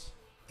scavenger hunts.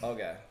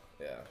 Okay,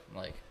 yeah.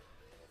 Like,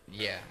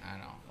 yeah, I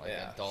know, like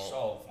Yeah. adult,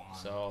 So fun.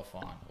 so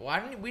fun.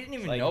 Well, we didn't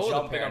even Like know the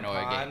jumping a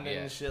paranoia pond game.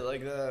 and Yeah. shit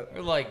like that.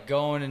 We're like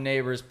going to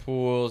neighbors'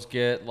 pools,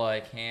 get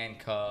like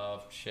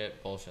handcuffed,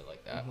 shit, bullshit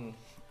like that. Mhm.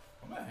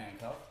 I'm not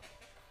handcuffed.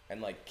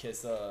 And like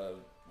kiss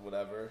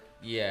whatever.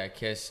 Yeah,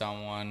 kiss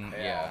someone.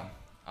 Yeah.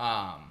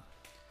 Yeah.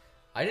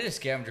 I did a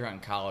scavenger hunt in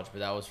college, but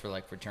that was for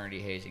like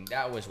fraternity hazing.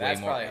 That was That's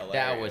way more. probably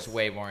That was hilarious.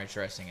 way more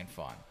interesting and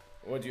fun.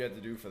 What'd you have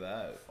to do for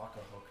that? Fuck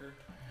a hooker.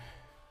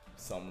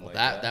 Something like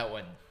that that. that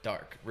went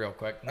dark real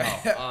quick. No.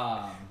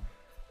 I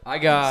I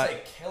got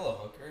say kill a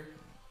hooker.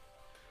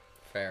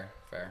 fair.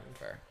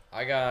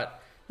 I got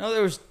no.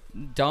 There was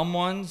dumb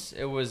ones.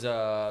 It was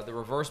the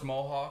reverse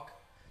mohawk.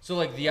 So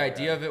like the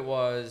idea of it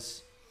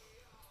was,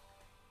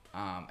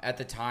 at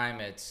the time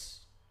it's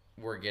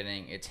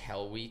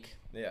Hell Week.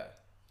 Yeah.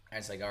 And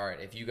it's like, all right,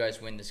 if you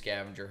guys win the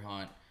scavenger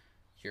hunt,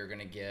 you're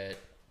gonna get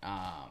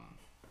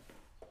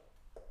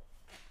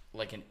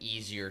like an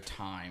easier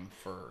time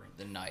for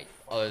the night,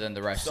 other than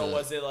the rest So of the.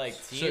 was it like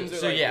teams? or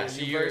So like yeah, were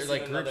so you you're versus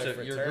like another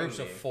groups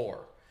of fraternity?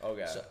 4.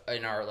 Okay. So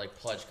in our like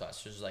pledge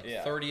class, there's like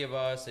Yeah. 30 of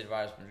us. They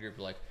divide us into a group of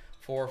like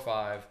 4 or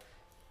 5.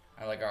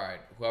 I'm like, all right,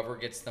 whoever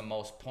gets the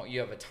most point, you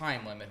have a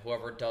time limit.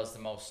 Whoever does the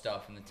most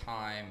stuff in the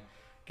time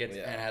gets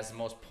Yeah. and has the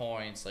most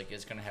points, like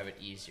is gonna have it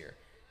easier.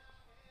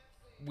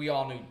 we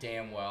all knew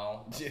damn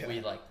well. Yeah.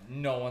 We like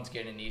no one's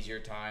getting an easier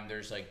time.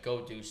 There's like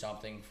go do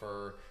something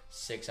for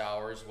 6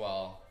 hours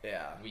while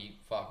Yeah. we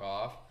fuck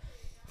off.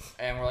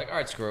 And we're like, all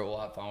right, screw it. We'll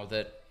have fun with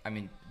it. I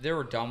mean, there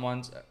were dumb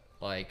ones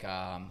like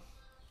the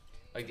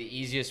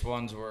easiest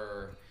ones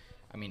were,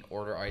 I mean,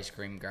 order ice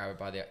cream, grab it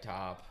by the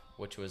top,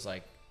 which was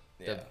like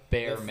the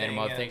bare The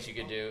minimum thing, of things you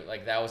could do.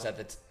 Like that was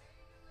at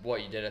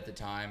what you did at the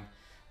time.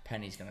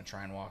 Penny's gonna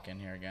try and walk in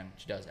here again.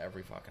 She does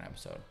every fucking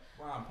episode.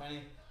 Come on,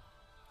 Penny.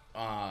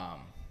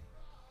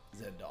 Is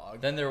that a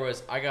dog? Then there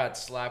was, I got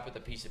slapped with a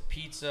piece of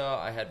pizza.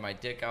 I had my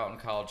dick out in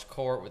college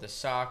court with a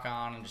sock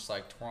on and just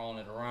like twirling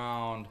it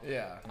around.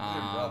 Yeah.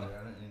 I'm your brother.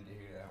 I didn't need to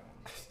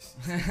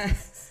hear that one.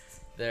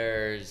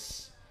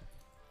 There's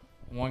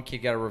one kid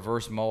got a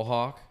reverse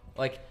mohawk.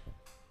 Like,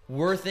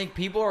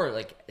 people are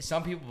like,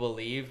 some people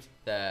believed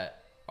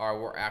that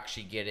we're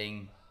actually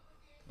getting,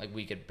 like,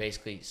 we could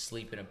basically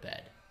sleep in a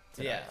bed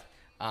tonight.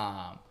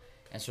 Yeah.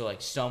 And so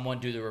like someone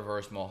do the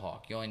reverse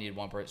mohawk. You only need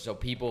one person. So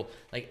people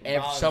like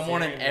Volunteering,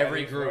 someone in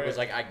every ready for group it. was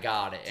like, I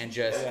got it, and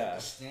just Yeah.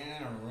 Just stand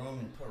in a room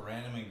and put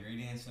random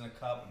ingredients in a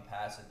cup and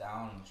pass it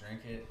down and drink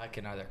it. I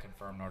can neither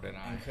confirm nor deny.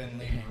 And couldn't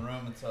leave the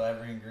room until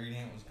every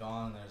ingredient was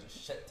gone. There's a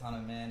shit ton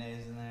of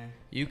mayonnaise in there.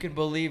 You can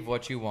believe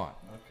what you want.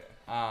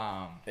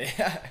 Okay.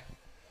 Yeah.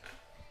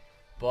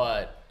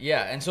 But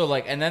yeah, and so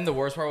like, and then the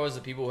worst part was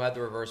the people who had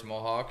the reverse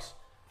mohawks.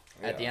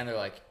 At the Yeah. end, they're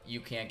like, you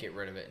can't get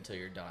rid of it until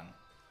you're done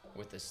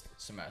with this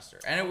semester.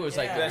 And it was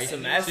Yeah, like the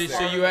semester.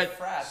 So you had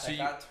frats so that you,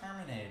 got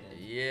terminated.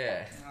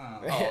 yeah.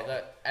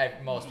 Oh. Oh,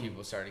 most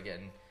people started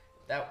getting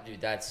that.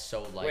 Dude, that's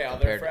so light Wait, other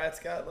compared. frats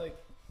got like.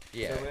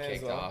 Yeah, terminated as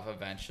kicked well? off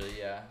eventually.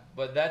 Yeah,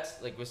 but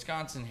that's like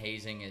Wisconsin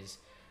hazing is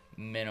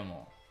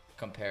minimal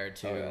compared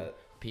to Oh, yeah.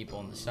 people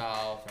in the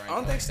South. Or I don't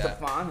anything think like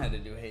that. Stefan had to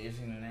do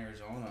hazing in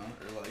Arizona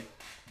or like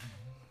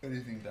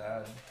anything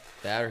bad.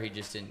 That or he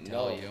just didn't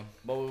tell No, you.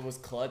 but it was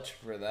clutch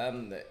for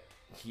them that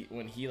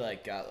when he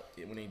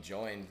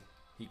joined,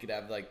 he could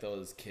have like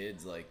those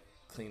kids like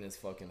clean his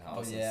fucking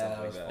house and yeah,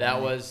 stuff like that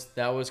that.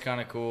 That was kind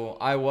of cool.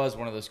 I was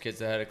one of those kids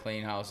that had to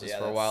clean houses Yeah,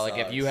 for a that while. Like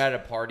if you sucks. had a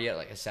party at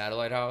like a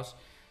satellite house,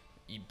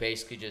 you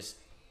basically just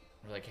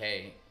were like,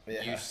 hey,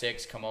 Yeah. you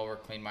 6 come over,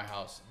 clean my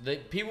house. The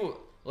people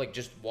like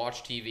just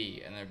watch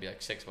TV and there'd be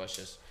like 6 of us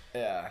just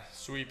Yeah,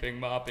 sweeping,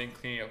 mopping,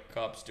 cleaning up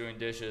cups, doing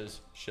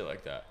dishes, shit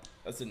like that.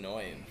 that's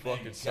annoying.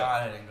 Fucking God, suck.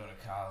 I didn't go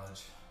to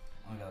college.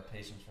 I don't got the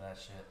patience for that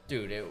shit.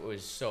 Dude, it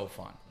was so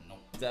fun. Nope.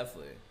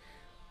 Definitely.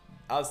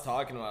 I was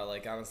talking about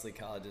like honestly,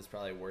 college is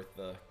probably worth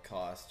the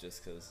cost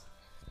just because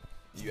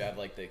you have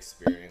like the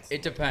experience.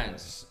 It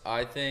depends.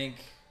 I think.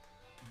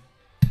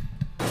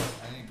 I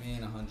think being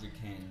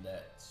 100K in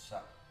debt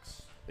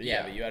sucks. Yeah,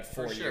 Yeah, but you had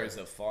for 4 sure. years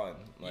of fun.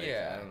 Like,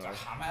 Yeah. I don't know.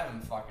 I'm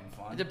having fucking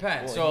fun. It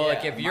depends. Well, So yeah,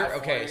 like if my you're 4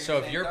 okay, years so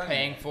if ain't you're done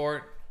paying yet. for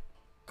it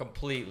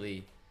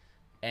completely,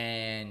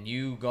 and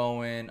you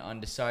go in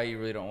undecided, you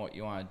really don't know what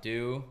you want to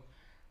do.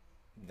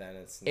 Then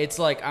it's It's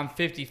not- like I'm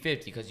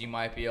 50-50 because you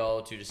might be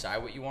able to decide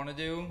what you want to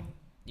do.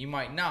 You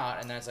might not,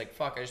 and then it's like,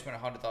 fuck, I just spent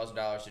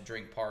 $100,000 to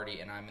drink party,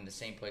 and I'm in the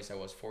same place I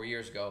was 4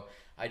 years ago.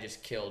 I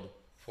just killed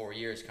 4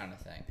 years kind of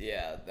thing.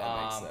 yeah,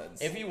 that makes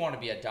sense. If you want to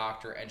be a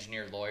doctor,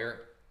 engineer,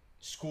 lawyer,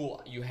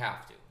 school, you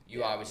have to. You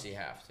Yeah. obviously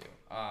have to.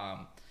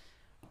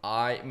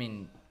 I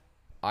mean,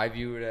 I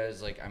view it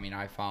as like, I mean,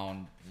 I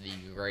found the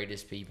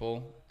greatest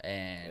people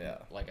and Yeah.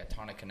 like a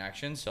ton of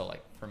connections. So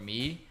like for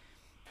me,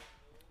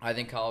 I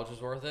think college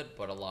was worth it,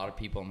 but a lot of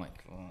people, I'm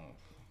like, oh,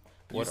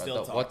 you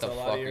still talk what to the a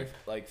lot fuck? of your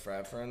like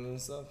frat friends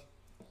and stuff.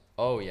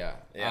 Oh yeah.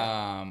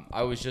 Yeah.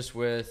 I was just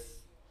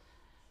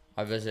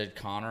I visited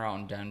Connor out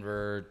in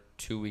Denver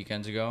 2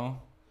 weekends ago,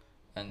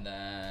 and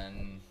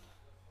then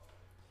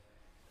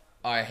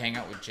I hang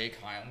out with Jake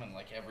Heilman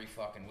like every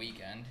fucking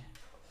weekend.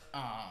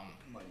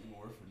 Like you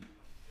orphan.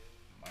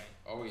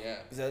 Oh yeah.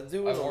 Is that the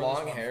dude with I the wore this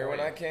long one hair for when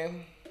you. I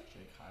came?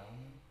 Jake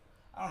Highland.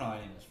 I don't know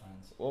any of his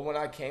friends. Well, when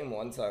I came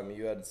one time,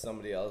 you had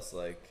somebody else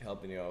like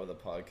helping you out with a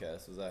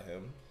podcast. Was that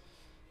him?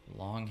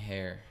 Long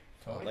hair.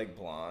 Cody? Like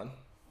blonde?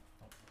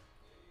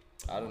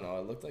 I don't know.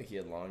 It looked like he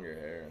had longer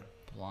hair.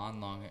 Blonde,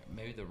 long hair.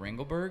 Maybe the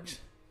Ringlebergs?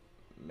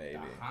 Maybe.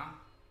 Uh-huh.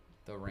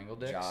 The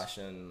Ringledicks? Josh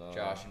and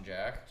Josh and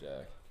Jack.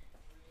 Jack.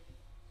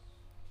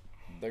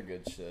 They're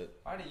good shit.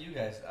 Why do you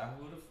guys?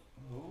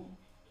 Who?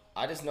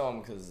 I just know him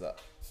because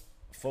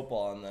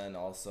football, and then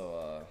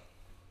also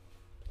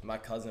my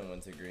cousin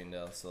went to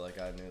Greendale, so like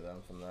I knew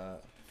them from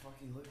that. The fuck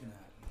are you looking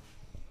at?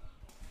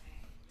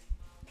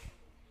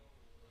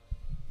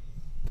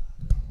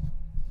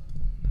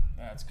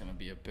 That's gonna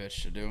be a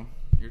bitch to do.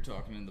 You're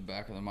talking in the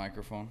back of the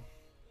microphone.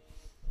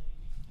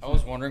 I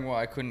was wondering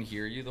why I couldn't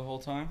hear you the whole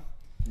time.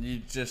 You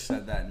just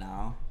said that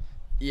now.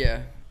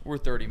 Yeah, we're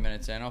 30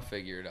 minutes in. I'll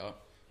figure it out.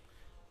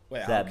 Wait,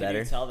 Is how that can better?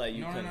 you tell that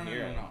you no, couldn't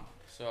hear him?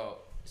 So,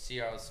 see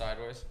how it's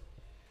sideways?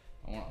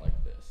 I want it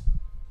like this.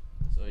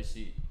 So you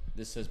see,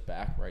 this says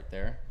back right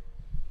there.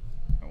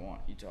 I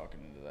want you talking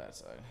into that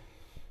side.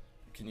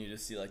 Can you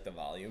just see like the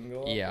volume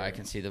go up? Yeah, or- I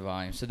can see the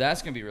volume. So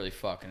that's gonna be really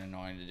fucking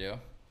annoying to do.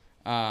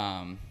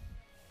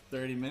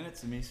 30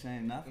 minutes of me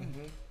saying nothing.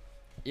 Mhm.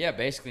 Yeah,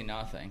 basically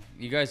nothing.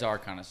 You guys are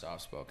kind of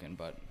soft spoken,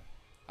 but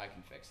I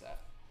can fix that.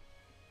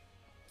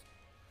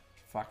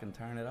 Fucking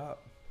turn it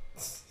up.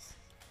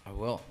 I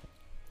will.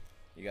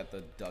 You got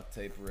the duct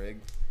tape rig.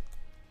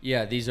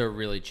 Yeah, these are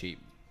really cheap.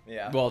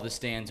 Yeah. Well, the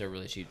stands are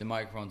really cheap. The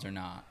microphones are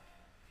not.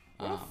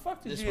 Where the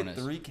fuck did this you one get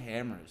is. 3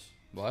 cameras?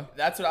 What?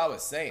 That's what I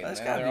was saying. That's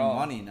man. gotta They're be all-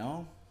 money,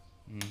 no?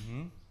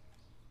 Mm-hmm.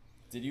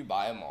 Did you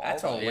buy them all?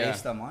 That's a Like, Yeah.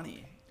 waste of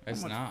money.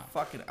 It's How much not.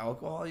 fucking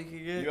alcohol you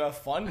could get? You have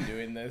fun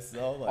doing this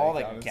though. Like, All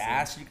the honestly.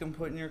 gas you can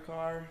put in your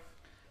car.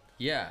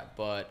 Yeah,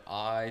 but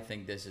I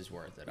think this is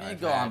worth it. You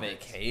I've go had on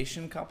it-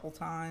 vacation a couple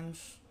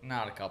times.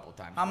 Not a couple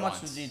times. How much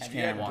once. was each Have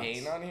you had camera?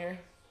 Gain on here?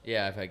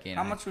 Yeah, I've had Gain.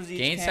 How on much it. was each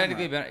Gain's camera?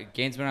 technically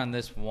Gain's been on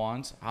this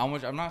once. How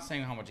much? I'm not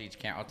saying how much each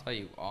camera. I'll tell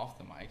you off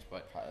the mics,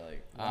 but Probably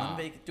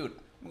like. Dude,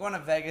 I'm going to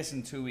Vegas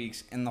in 2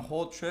 weeks, and the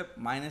whole trip,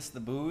 minus the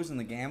booze and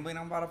the gambling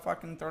I'm about to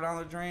fucking throw down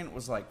the drain,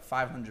 was like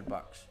 $500.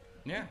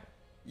 yeah.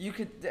 You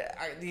could.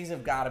 These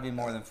have got to be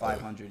more than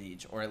 500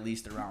 each, or at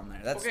least around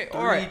there. That's Okay, 3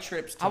 all right.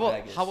 trips to How about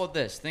Vegas. how about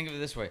this? Think of it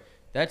this way.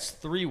 That's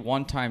 3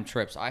 one-time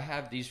trips. I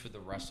have these for the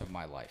rest of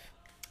my life.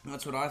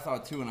 That's what I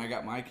thought too, and I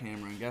got my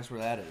camera, and guess where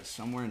that is?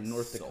 Somewhere in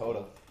North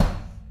Dakota.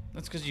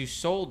 That's because you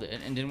sold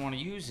it and didn't want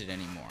to use it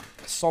anymore.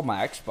 I sold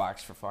my Xbox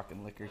for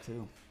fucking liquor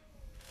too.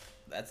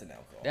 That's an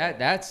alcohol.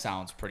 That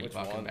sounds pretty Which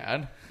fucking one?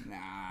 bad.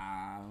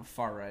 Nah,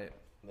 far right.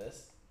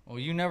 This. Well,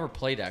 you never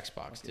played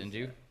Xbox, didn't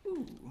you?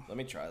 Let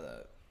me try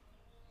that.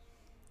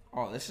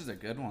 Oh, this is a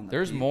good one. the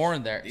There's Peach. more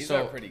in there. These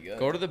so are pretty good.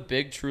 Go to the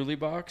big Truly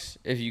box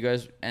if you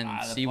guys and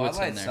The see what's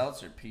Bud in Light there.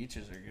 Seltzer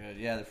peaches are good.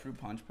 Yeah, the fruit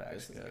punch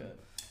pack's This is good. good.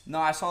 No,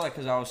 I saw that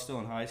because I was still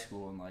in high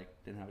school and like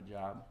didn't have a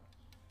job.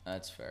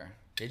 That's fair.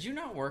 Did you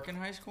not work in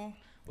high school?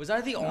 Was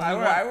I the No, only I,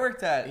 one? I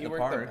worked at He the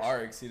worked parks, the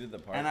parks. He did the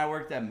parks. and I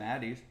worked at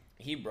Maddie's.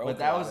 he broke. but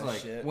that a lot was of like-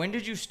 shit. When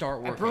did you start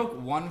I working?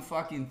 broke one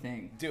fucking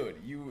thing. Dude,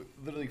 you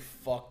literally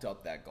fucked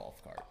up that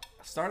golf cart.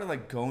 I started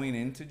like going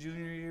into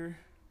junior year.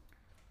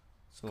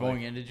 So Going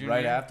like, into junior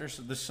right year? after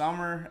the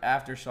summer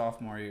after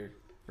sophomore year,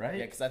 right?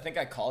 Yeah, because I think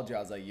I called you. I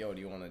was like, "Yo, do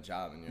you want a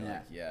job?" And you're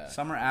like, "Yeah."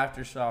 Summer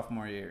after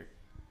sophomore year,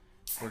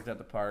 worked at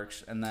the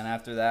parks, and then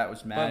after that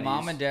was Maddie's. But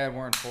mom and dad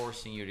weren't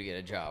forcing you to get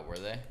a job, were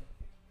they?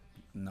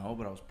 No,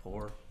 but I was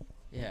poor.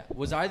 Yeah.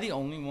 Was I the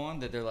only one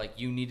that they're like,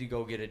 you need to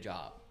go get a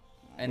job?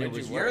 And it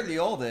was You're the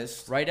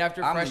oldest. right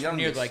after I'm the freshman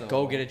year, youngest, like, so-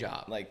 go get a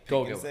job. Like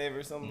go pick and get save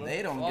or something.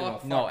 They don't give a Fuck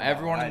fuck. no, about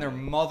everyone what and I their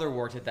do. mother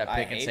worked at that I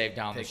pick and hate save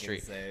down the pick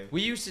and street. save.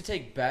 We used to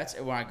take bets,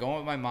 and when I go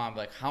with my mom,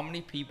 like, how many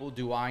people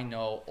do I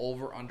know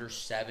over under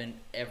 7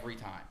 every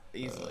time?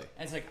 Easily.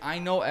 And it's like, I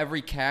know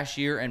every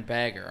cashier and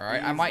bagger, all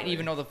right? I might Easily.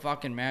 even know the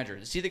fucking manager.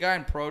 See the guy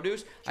in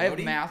produce? I have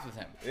Jody? math with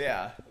him.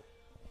 Yeah.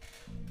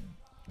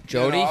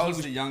 Jody, No, I he was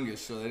was, the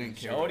youngest, so they didn't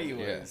care. Jody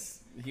Yeah. was.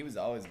 He was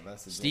always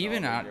messaging.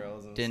 Steven all the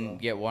girls and didn't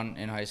stuff. get one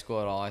in high school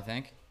at all, I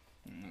think.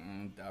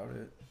 Doubt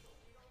it.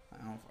 I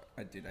don't.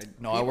 I did.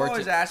 No, I people worked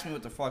always at- ask me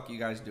what the fuck you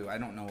guys do. I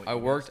don't know what. I you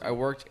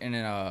worked guys in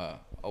a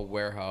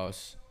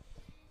warehouse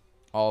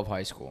all of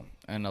high school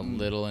and a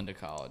little into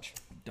college.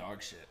 do.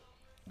 Dog shit.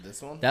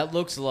 This one. That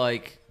looks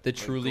like the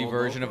Truly Gold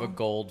version of a Loco?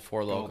 gold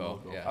Four Gold Loco.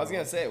 Loco. Yeah. I was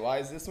gonna say, why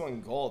is this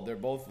one gold? They're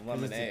both 'Cause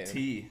lemonade. It's a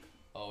tea.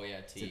 Oh yeah,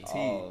 tea. tea.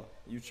 Oh,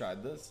 you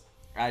tried this?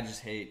 I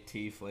just hate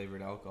tea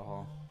flavored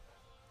alcohol.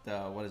 The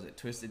what is it?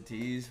 Twisted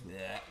teas.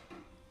 Yeah.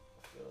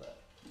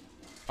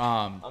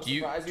 I'm Do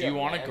you surprised you do you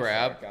have want to Land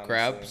grab Shark,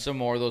 grab honestly. some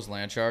more of those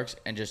land sharks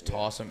and just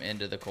toss them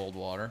into the cold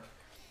water?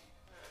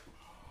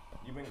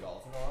 You been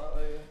golfing a lot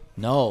lately?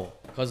 No,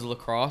 because of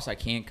lacrosse, I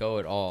can't go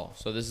at all.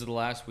 So this is the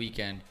last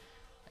weekend,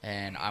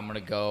 and I'm gonna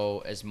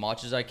go as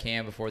much as I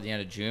can before the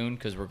end of June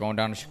because we're going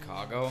down to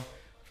Chicago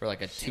for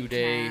like a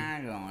 2-day.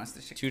 Chicago, that's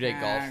the 2-day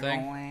golf thing?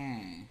 Chicago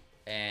way.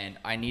 And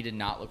I need to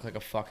not look like a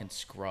fucking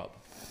scrub.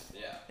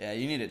 Yeah. Yeah,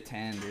 you need a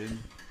tan, dude.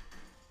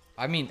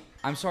 I mean,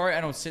 I'm sorry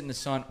I don't sit in the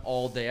sun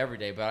all day every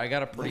day, but I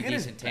got a pretty Look at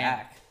his decent tan.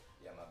 back.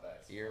 Yeah, my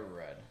back. You're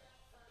red.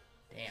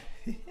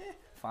 Damn.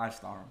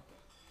 5-star.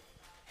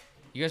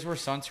 You guys wear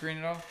sunscreen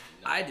at all?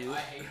 I do. I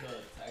hate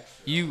the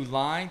texture. You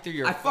lying through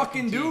your I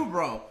fucking do, teeth.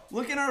 bro.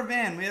 Look in our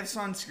van. We have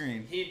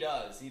sunscreen. He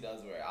does. He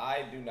does wear it.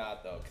 I do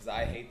not though, because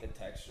I hate the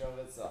texture of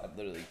it, so I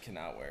literally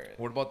cannot wear it.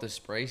 What about the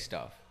spray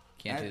stuff?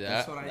 Can't do that.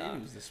 That's what I Nah.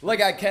 use. This Like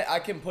I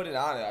can put it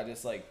on it. I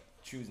just like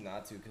choose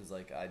not to, because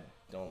like I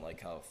don't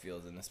like how it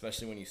feels, and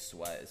especially when you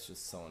sweat, it's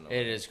just so annoying.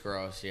 It is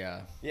gross,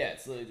 yeah. Yeah,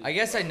 it's literally. Just I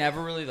guess I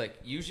never really like.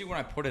 Usually when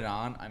I put it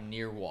on, I'm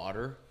near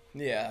water,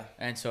 Yeah.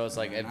 and so it's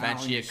like Man, I don't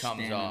eventually like it comes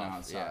standing off.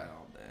 outside Yeah.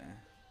 all day.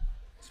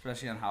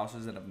 Especially on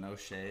houses that have no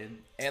shade.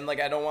 And like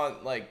I don't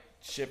want like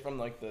shit from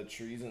like the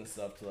trees and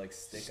stuff to like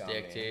stick on me.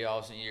 Stick to you. All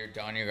of a sudden you're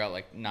done. You got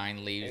like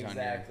 9 leaves on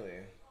you. Exactly.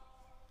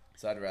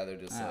 So I'd rather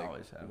just I like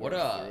always have. What,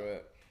 work uh, through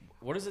it.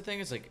 What is the thing?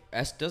 Is like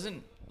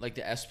doesn't like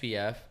the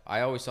SPF.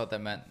 I always thought that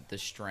meant the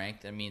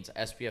strength. It means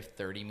SPF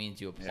 30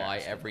 means you apply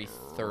Yeah, every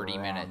 30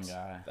 wrong minutes.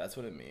 Guy. That's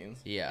what it means.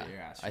 Yeah, You're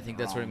asking I think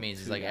that's what it wrong means.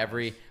 It's two like guys.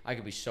 every. I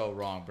could be so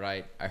wrong, but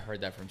I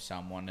heard that from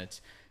someone.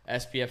 It's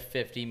SPF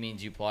 50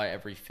 means you apply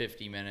every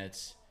 50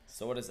 minutes.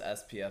 So what does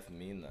SPF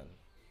mean then?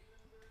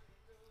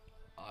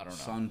 I don't know.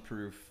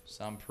 Sunproof.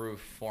 Sunproof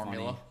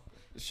formula.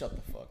 Shut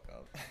the fuck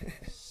up.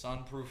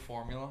 Sunproof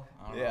formula.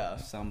 I don't know. yeah.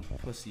 Some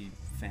pussy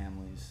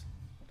families.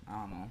 I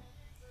don't know.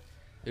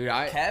 Dude,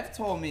 Kev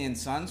told me in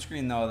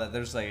sunscreen though that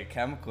there's like a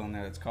chemical in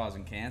there that's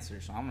causing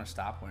cancer, so I'm gonna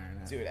stop wearing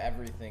it. Dude,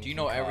 everything. do you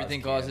can know cause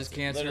everything causes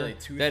cancer? Literally,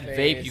 That vape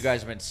toothpaste. you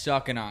guys have been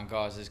sucking on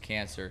causes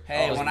cancer.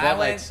 Hey, Those when Bud I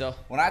Lights,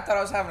 when I thought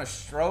I was having a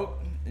stroke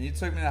and you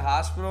took me to the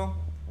hospital,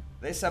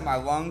 they said my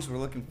lungs were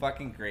looking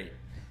fucking great.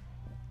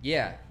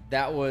 yeah,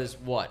 that was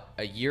what,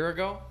 a year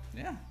ago?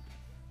 Yeah.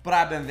 But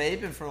I've been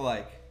vaping for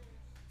like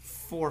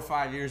 4 or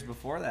 5 years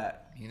before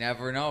that. You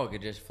never know. It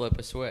could just flip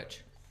a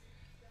switch.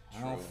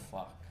 Oh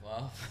fuck.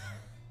 Well,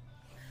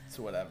 It's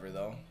whatever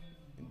though.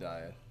 You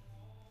die.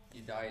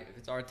 you die. If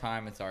it's our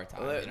time, it's our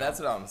time. Well, you know? that's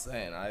what I'm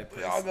saying.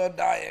 We all gonna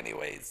die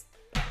anyways.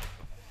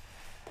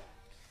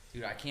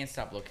 Dude, I can't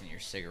stop looking at your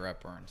cigarette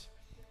burns.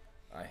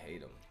 I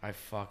hate them.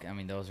 I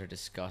mean, those are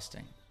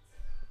disgusting.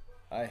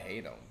 I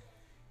hate them.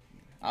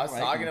 I was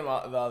like talking 'em.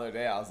 about the other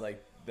day. I was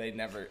like, they'll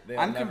never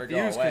I'm go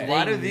confused away. because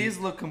why do They- these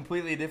look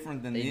completely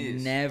different than They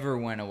these? never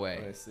went Let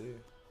away. me see.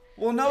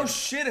 Well, no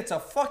shit. It's a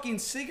fucking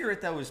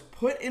cigarette that was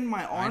put in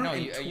my I arm know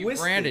and you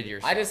twisted. branded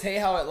yourself. I just hate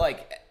how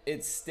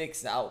it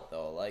sticks out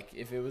though. Like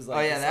if it was like.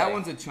 Oh yeah, just, that like-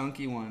 one's a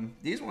chunky one.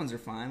 These ones are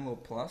fine, little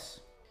plus.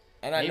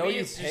 And I know Maybe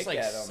you it's pick just like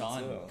at them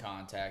sun too.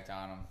 contact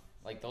on them.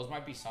 Like those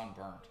might be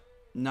sunburned.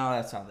 No,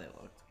 that's how they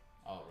looked.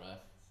 Oh really?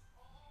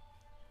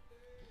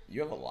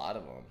 You have a lot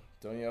of them.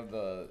 Don't you have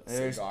the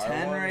There's cigar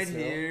 10 ones right too?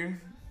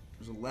 here.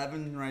 There's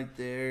 11 right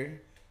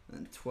there.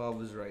 And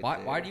 12 is right Why?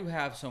 there. Why do you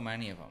have so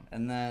many of them?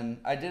 And then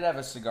I did have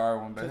a cigar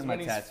one, but I Because think my when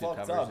he's tattoo fucked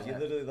covers up, it. you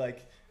literally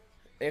like.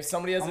 If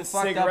somebody has I'm a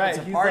fucked cigarette, up. It's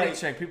a he's party like,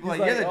 chick. People are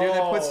he's like, yeah, the dude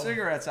that puts "Oh."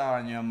 cigarettes out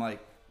on you. I'm like,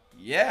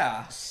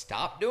 yeah.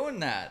 Stop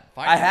doing that.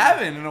 I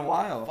haven't in a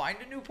while. Find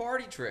a new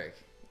party trick.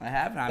 I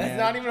haven't. I That's mean,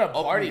 not even a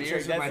open party beers trick.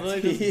 with That's my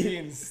literally just teeth.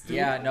 being stupid.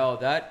 Yeah, no,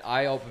 that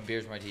I open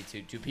beers with my teeth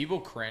too. Do people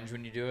cringe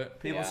when you do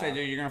it? People Yeah. say,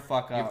 dude, you're gonna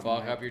fuck You up.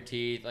 fuck I'm like, up your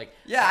teeth. Like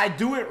Yeah, I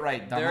do it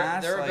right, there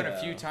dumbass. have Like, been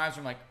a few times where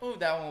I'm like, oh,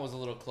 that one was a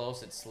little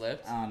close. It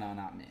slipped. Oh no,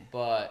 not me.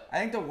 But I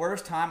think the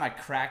worst time I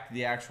cracked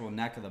the actual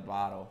neck of the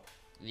bottle,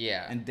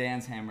 yeah, and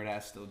Dan's hammered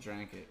ass still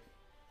drank it.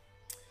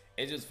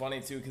 It's just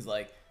funny too, cause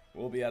like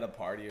we'll be at a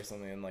party or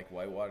something in like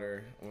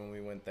Whitewater when we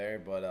went there,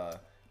 but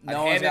No I'd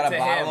one's hand got it a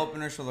to bottle him.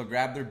 opener, so they'll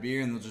grab their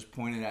beer and they'll just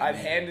point it at I'd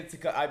me. hand it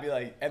to. I'd be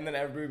like, and then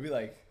everybody would be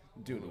like,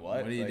 "Dude, what?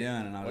 What are you Like, doing?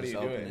 And I'll what are just you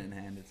open doing? it and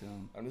hand it to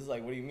him. I'm just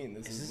like, what do you mean?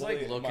 This this is is like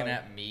literally looking my-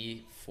 at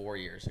me 4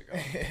 years ago.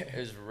 It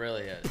was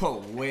really is. Oh,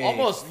 way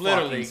Almost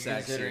literally fucking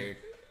considering- sexier.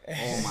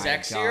 Oh my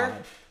Sexier?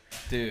 god,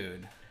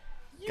 dude.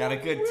 Got a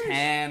good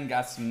tan.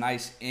 Got some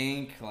nice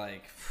ink.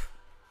 Like,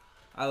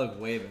 I look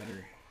way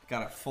better.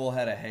 Got a full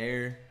head of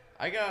hair.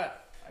 I got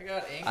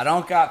ink. I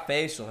don't got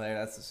facial hair.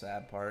 That's the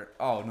sad part.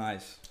 Oh,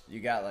 nice. You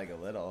got like a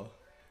little.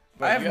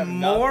 I you have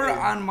more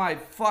nothing. on my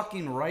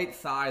fucking right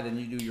thigh than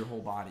you do your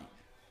whole body.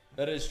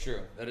 That is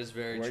true. That is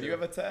very Where true. do you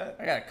have a tat?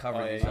 I gotta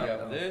cover Oh, yeah, these you I up.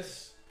 have though.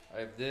 this. I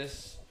have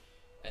this,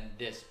 and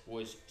this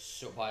was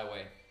so. By the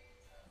way,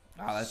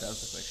 Oh, that does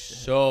look like shit.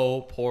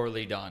 so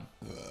poorly done.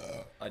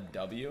 A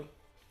W?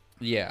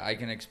 Yeah, I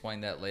can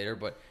explain that later.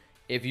 But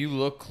if you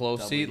look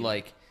closely, W.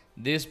 like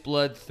this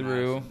bled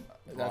through.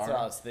 That's what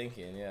I was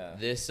thinking. Yeah.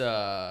 This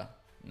no,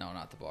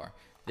 not the bar.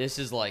 This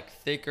is like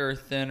thicker,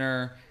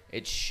 thinner.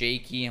 It's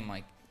shaky. I'm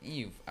like,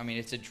 ew. I mean,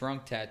 it's a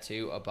drunk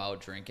tattoo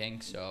about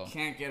drinking. So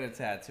Can't get a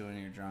tattoo when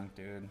you're drunk,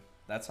 dude.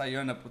 That's how you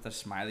end up with a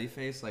smiley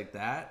face like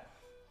that,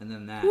 and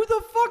then that. who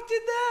the fuck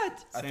did that?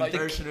 I Same thought you-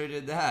 person who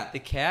did that. The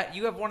cat?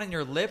 You have one in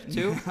your lip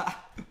too?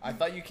 I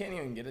thought you can't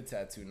even get a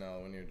tattoo now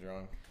when you're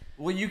drunk.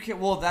 Well, you can.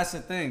 Well, that's the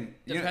thing.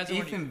 You know, Depends on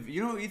when Ethan.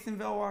 You know who Ethan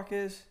Velwalk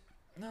is?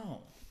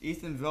 No.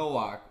 Ethan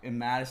Velwalk in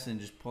Madison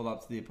just pulled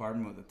up to the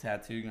apartment with a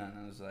tattoo gun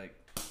and was like,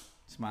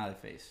 smiley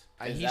face.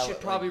 Is He that should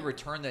what, probably like-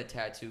 return that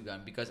tattoo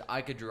gun because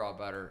I could draw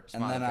better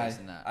And smiley then face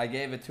than that. I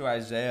gave it to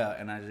Isaiah,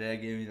 and Isaiah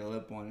gave me the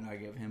lip one, and I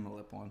gave him a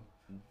lip one.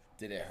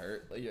 Did it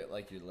hurt?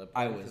 Like your lip?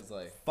 I hurt? was 'Cause,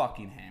 like.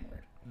 fucking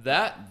hammered.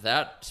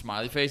 that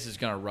smiley face is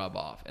gonna rub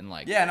off in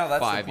like Yeah, no,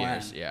 that's 5 the plan.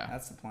 years. Yeah.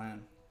 That's the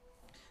plan.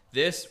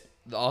 This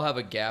I'll have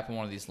a gap in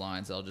one of these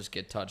lines that'll just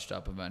get touched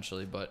up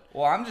eventually, but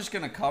Well, I'm just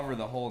gonna cover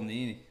the whole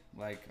knee.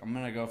 Like, I'm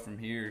gonna go from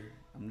here.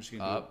 I'm just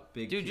gonna do a up.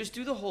 big. Dude, just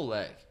do the whole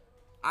leg.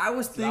 I was I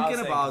was thinking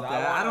saying, about 'cause I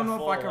that. I want don't a know if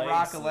full I could leg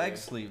rock a leg sleeve.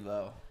 sleeve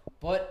though.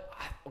 But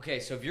okay,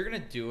 so if you're gonna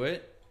do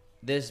it,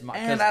 this my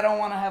And I don't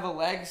want to have a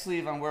leg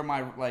sleeve on where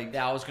my like.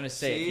 yeah, I was gonna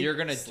say See? if you're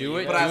gonna do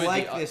it, But do I it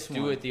like the, this one.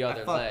 do it the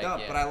other I fucked leg. up,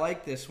 yeah. but I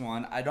like this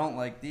one. I don't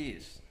like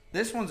these.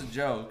 This one's a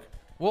joke.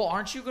 Well,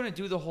 aren't you gonna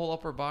do the whole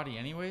upper body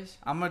anyways?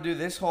 I'm gonna do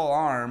this whole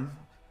arm.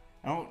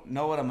 I don't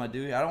know what I'm gonna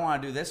do. I don't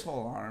want to do this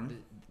whole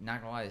arm.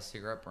 Not gonna lie, the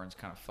cigarette burns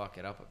kind of fuck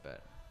it up a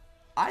bit.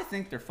 I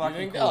think they're fucking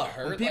think cool. they'll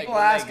hurt, When like, people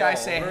when they ask, go I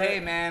say, over "Hey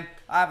it? man,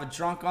 I have a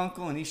drunk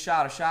uncle and he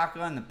shot a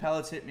shotgun and the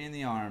pellets hit me in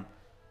the arm."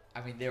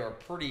 I mean, they were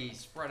pretty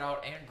spread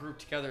out and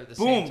grouped together at the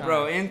Boom, same time.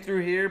 bro, in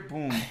through here,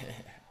 boom,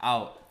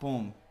 out,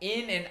 boom.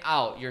 In and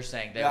out. You're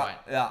saying they yeah, went.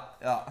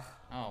 yeah.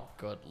 Oh,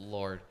 good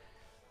lord.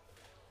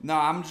 No,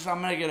 I'm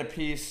gonna get a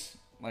piece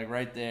like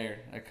right there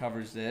that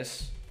covers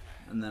this,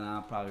 and then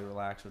I'll probably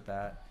relax with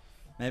that.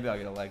 Maybe I'll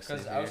get a leg sleeve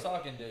Because I here. was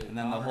talking to And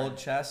then the Connor- whole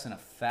chest and a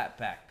fat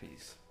back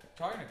piece.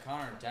 talking to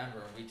Connor in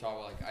Denver, and we talk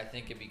about like I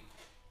think it'd be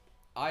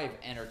I've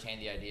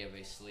entertained the idea of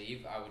a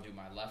sleeve. I would do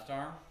my left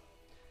arm,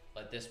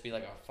 let this be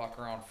like a fuck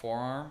around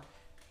forearm,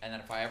 and then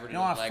if I ever do You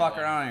don't want a to leg fuck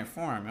one, around on your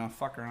forearm. You want to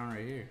fuck around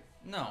right here.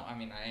 No, I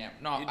mean I am.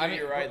 No, You do I mean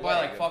your right by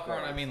leg, like of fuck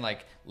around, I course. mean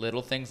like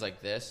little things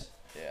like this,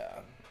 Yeah.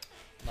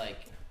 like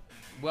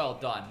well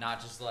done,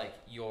 not just like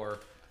your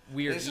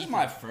weird. This is Ethan-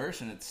 my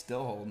first, and it's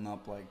still holding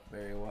up like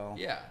very well.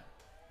 Yeah.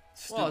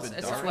 Stupid Well, it's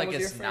dart. not like was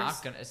it's your not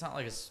first? gonna. It's not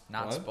like it's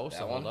not What? supposed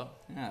to That hold one?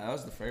 up. Yeah, that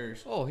was the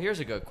first. Oh, here's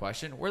a good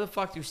question. Where the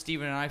fuck do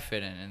Steven and I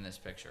fit in this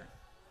picture?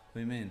 What do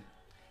you mean?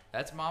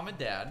 That's mom and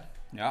dad.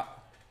 Yeah.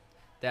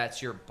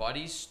 That's your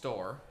buddy's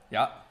store.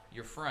 Yeah.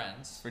 Your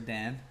friends. For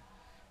Dan.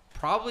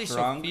 Probably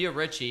Drunk. Sophia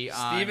Richie.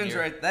 On Steven's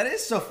your- right. That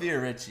is Sophia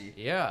Richie.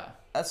 Yeah.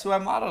 That's who I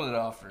modeled it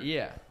off for.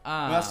 Yeah. You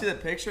want to see the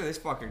picture? This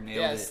fucker nailed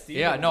Yeah, it.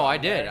 Yeah. No, I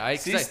did. There. I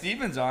See, expect-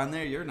 Steven's on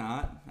there. You're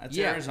not. That's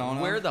yeah. Arizona.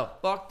 Where the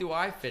fuck do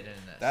I fit in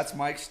this? That's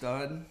Mike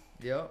Stud.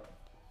 Yep.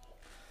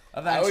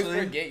 I always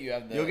Eventually, forget you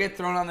have the. you'll get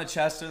thrown on the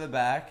chest or the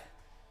back.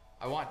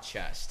 I want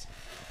chest.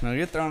 No, you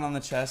get thrown on the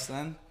chest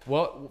then.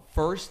 What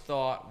first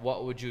thought?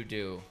 What would you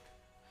do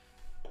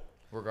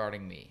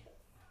regarding me?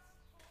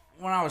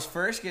 When I was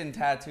first getting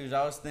tattoos,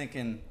 I was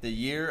thinking the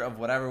year of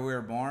whatever we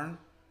were born.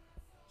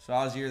 So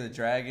I was year of the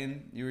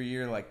dragon. You were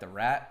year like the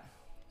rat.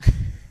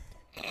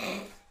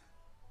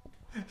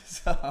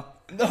 So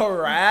the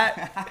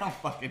rat. I don't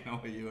fucking know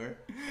what you were.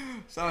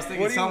 So I was What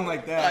thinking do you- something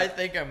like that. I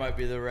think I might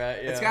be the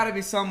rat. Yeah. It's got to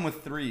be something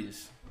with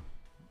threes.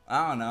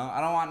 I don't know.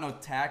 I don't want no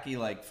tacky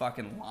like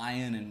fucking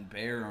lion and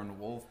bear and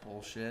wolf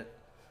bullshit.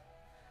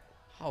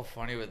 How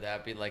funny would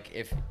that be? Like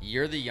if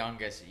you're the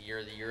youngest,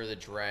 you're the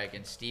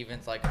dragon.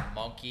 Steven's like a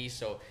monkey,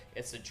 so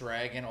it's a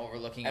dragon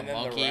overlooking And a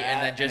then the monkey, rat, and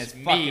then and just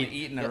it's fucking me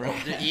eating the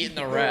rat. eating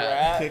the The rat.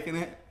 rat. Kicking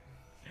it.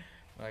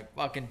 Like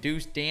fucking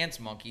deuce dance,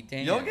 monkey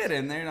dance. You'll get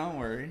in there. Don't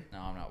worry. No,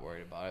 I'm not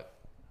worried about it.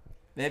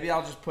 Maybe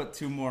I'll just put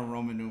 2 more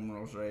Roman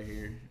numerals right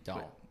here.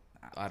 Don't.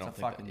 But I don't it's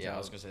a think. fucking That, yeah, I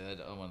was joke. gonna say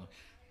that. Other one.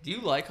 Do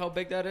you like how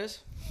big that is?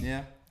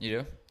 Yeah. You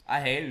do. I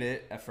hated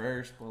it at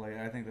first, but like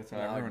I think that's how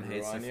Nah, it everyone grew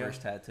hates their on you.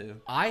 first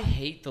tattoo. I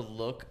hate the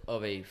look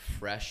of a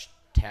fresh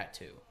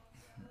tattoo.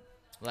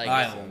 Like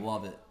I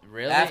love it.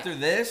 really? After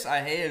this, I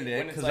hated it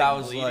When it's because like I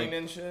was bleeding like,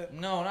 and shit.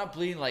 No, not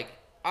bleeding. Like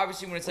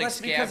obviously when it's Well, like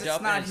that's because scabbed it's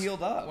up, not and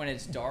healed up. When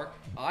it's dark,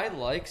 I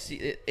like see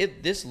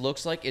it. This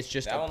looks like it's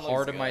just That a one part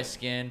looks of my good.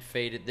 skin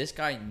faded. This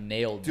guy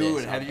nailed dude,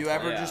 this. have you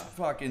ever Yeah. just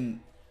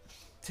fucking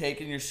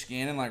taken your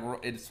skin and like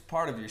it's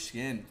part of your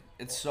skin?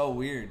 It's so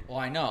weird. Well,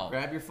 I know.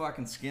 Grab your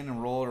fucking skin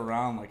and roll it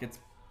around like it's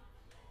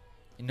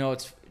You know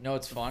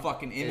it's fun.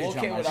 fucking image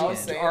Okay, on my what I was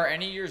skin. saying- Are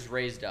any of yours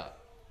raised up?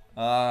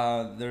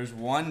 There's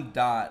one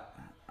dot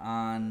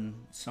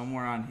on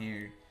somewhere on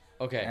here.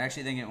 I Okay.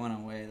 actually think it went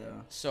away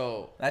though.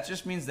 So That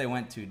just means they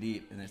went too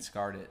deep and it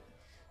scarred it.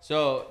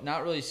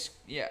 not really.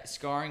 Yeah,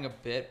 scarring a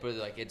bit, but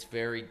like it's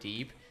very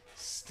deep.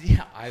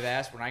 I've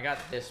asked when I got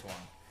this one.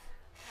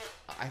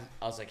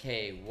 I was like,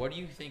 hey, what do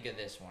you think of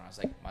this one? I was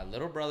like, my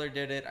little brother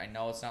did it. I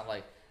know it's not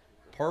like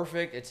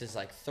perfect. It's his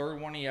like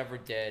third one he ever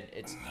did.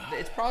 It's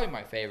probably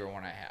my favorite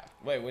one I have.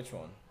 Wait, which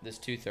one? This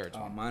 2/3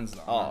 Oh, one. mine's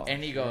the Oh.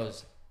 And he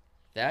goes,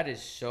 that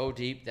is so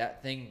deep.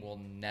 That thing will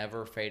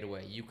never fade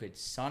away. You could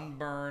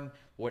sunburn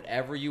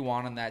whatever you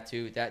want on that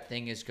too. That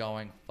thing is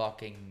going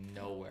fucking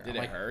nowhere. Did I'm it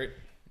like, hurt?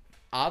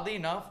 Oddly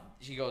enough,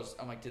 she goes,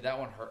 I'm like, did that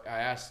one hurt? I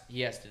asked,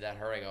 yes, did that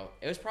hurt? I go,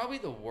 it was probably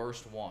the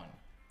worst one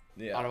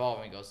Yeah. out of all of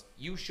them. He goes,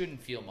 you shouldn't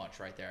feel much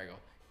right there. I go,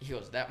 he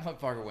goes, that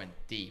motherfucker went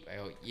deep. I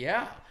go,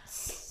 yeah.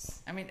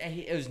 I mean,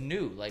 it was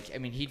new. Like, I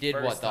mean, he did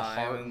First what, the time,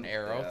 heart and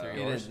arrow yeah. through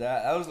He yours? did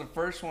that. That was the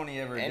first one he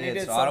ever And did, he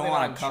did so I don't something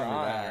want on to cover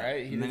Tron, that.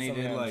 right? He And then did he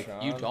something did on like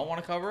Tron. You don't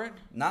want to cover it?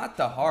 not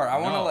the heart. I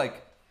want to No.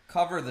 like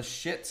cover the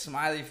shit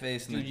smiley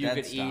face and Dude, the you dead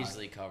could stock.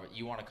 easily cover it.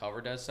 You want to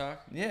cover dead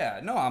stock? Yeah,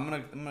 no, I'm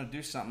gonna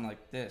do something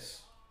like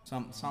this,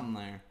 something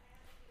there,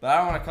 but I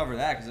don't want to cover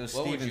that because it was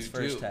What would Steven's you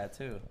first do?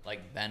 tattoo.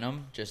 Like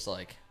Venom? Just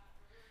like...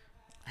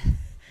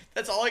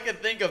 That's all I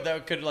could think of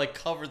that could like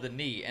cover the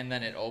knee, and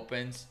then it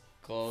opens,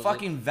 closes.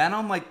 Fucking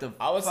Venom, like the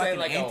I was fucking saying,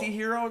 like,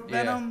 anti-hero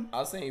Venom. I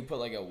was saying you put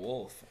like a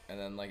wolf, and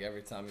then like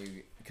every time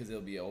you, because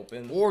it'll be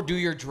open. Or do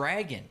your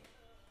dragon.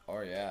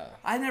 Or yeah.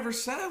 I never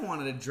said I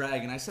wanted a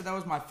dragon. I said that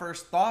was my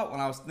first thought when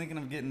I was thinking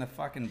of getting a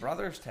fucking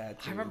brother's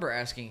tattoo. I remember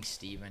asking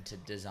Steven to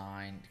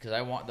design because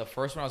I want the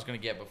first one I was gonna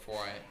get before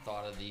I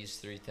thought of these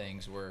three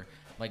things were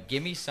like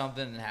give me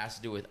something that has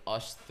to do with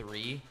us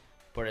three,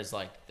 but it's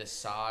like the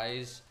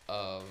size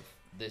of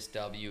this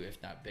W,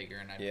 if not bigger,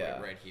 and I put Yeah.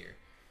 it right here.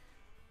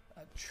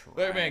 A That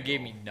man triangle.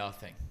 gave me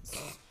nothing.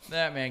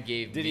 That man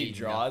gave Did me he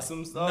draw nothing.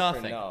 some stuff or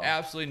Nothing. no?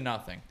 Absolutely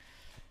nothing.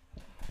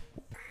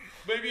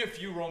 Maybe a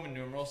few Roman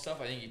numeral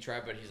stuff. I think he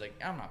tried, but he's like,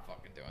 I'm not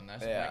fucking doing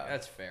this. I'm Yeah. like,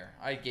 that's fair.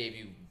 I gave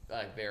you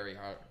very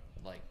hard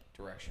like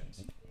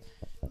directions.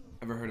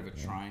 Ever heard of a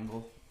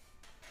triangle?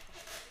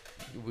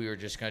 We were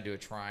just gonna do a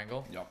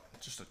triangle. Yep,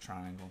 just a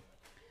triangle.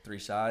 3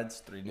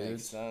 sides, 3 Makes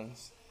dudes.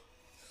 sense.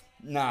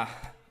 Nah,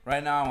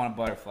 right now I want a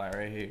butterfly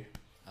right here.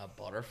 A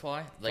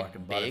butterfly, like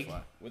Fucking big.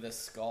 butterfly. With a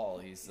skull,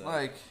 he said.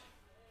 Like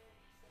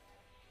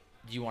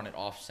Do you want it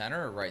off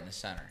center or right in the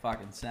center?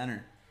 fucking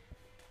center.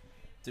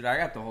 Dude, I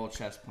got the whole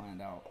chest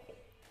planned out.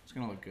 It's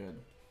gonna look good.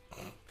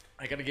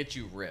 I gotta get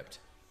you ripped.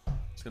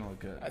 It's gonna look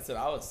good. That's what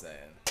I was saying.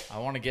 I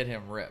want to get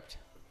him ripped.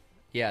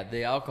 Yeah,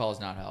 the alcohol's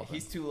not helping.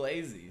 He's too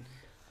lazy.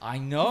 I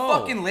know.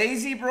 Fucking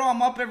lazy, bro.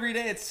 I'm up every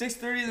day at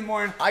 6:30 in the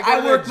morning. I go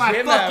to the work my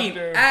gym fucking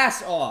after.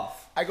 ass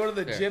off. I go to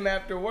the Fair. gym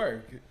after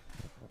work.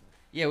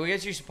 Yeah, we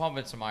get you some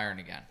pumping some iron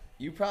again.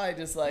 You probably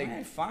just like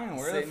Hey, fine.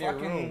 Wear sit the in your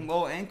fucking room.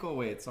 low ankle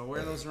weights. I'll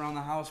wear those around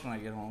the house when I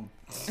get home.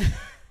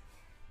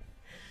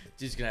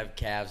 Just gonna have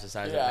calves the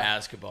size Yeah.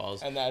 of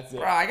basketballs. and that's it.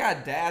 Bro, I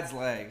got dad's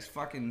legs.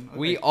 Fucking. look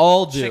We like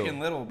all do. Chicken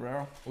Little,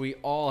 bro. We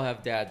all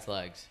have dad's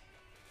legs.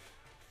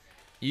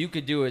 You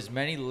could do as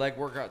many leg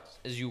workouts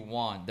as you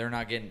want. They're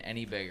not getting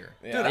any bigger.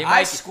 Yeah. Dude, They I might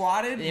get-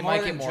 squatted they more might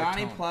than get more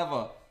Johnny tone.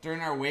 Pleva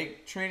during our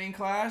weight training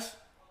class,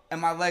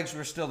 and my legs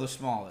were still the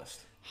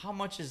smallest. How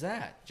much is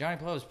that? Johnny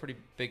Plow is a pretty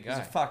big It was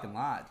guy. a fucking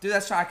lot. Dude,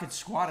 that's why I could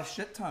squat a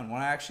shit ton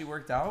when I actually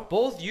worked out.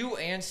 Both you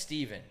and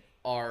Steven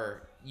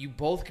are. You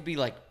both could be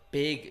like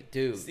big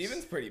dudes.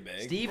 Steven's pretty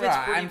big. Steven's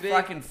Bro, pretty I'm big.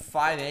 fucking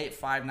 5'8",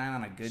 5'9"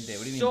 on a good day.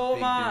 What do you So mean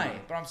big am I.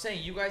 dude? But I'm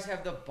saying you guys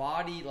have the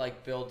body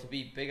like build to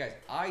be big guys.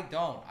 I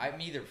don't.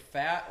 I'm either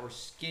fat or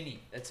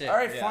skinny. That's it. All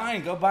right, Yeah.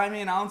 fine. Go buy me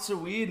an ounce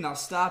of weed, and I'll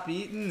stop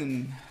eating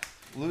and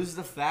lose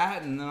the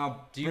fat, and then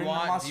I'll Do you bring the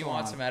want? muscle Do you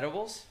want on. some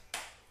edibles? Do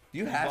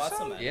you You have bought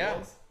some? Yeah.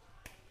 edibles?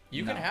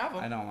 You No, can have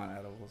them. I don't want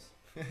edibles.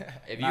 If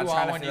you Not want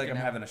trying to one, feel you like can I'm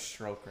have. having a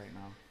stroke right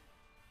now.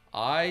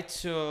 I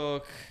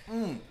took.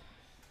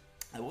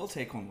 I will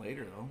take one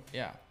later though.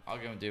 Yeah, I'll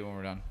give them to you when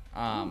we're done. Ooh.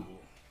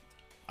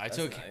 I That's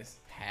took nice.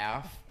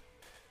 half.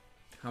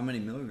 How many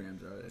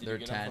milligrams are Did they? They're you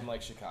get them 10. from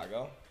like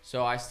Chicago?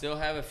 So I still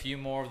have a few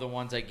more of the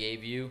ones I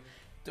gave you.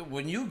 Dude,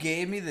 when you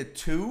gave me the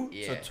two,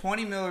 so Yeah.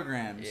 20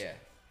 milligrams, Yeah.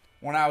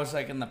 when I was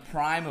like in the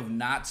prime of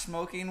not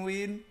smoking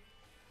weed,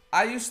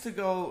 I used to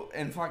go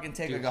and fucking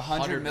take Dude, like 100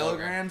 100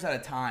 milligrams at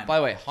a time. By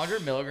the way,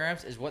 100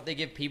 milligrams is what they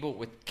give people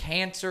with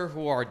cancer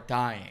who are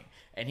dying.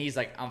 And he's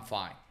like, I'm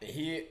fine.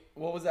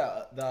 What was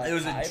that? It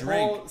was a Kai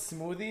drink. Bowl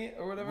smoothie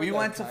or whatever. We The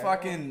went to Kai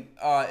fucking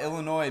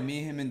Illinois,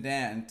 me, him, and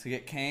Dan, to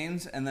get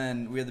canes, and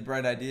then we had the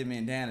bright idea, me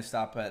and Dan, to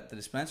stop at the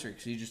dispensary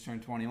because he just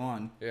turned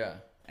 21 Yeah.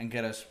 and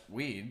get us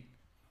weed.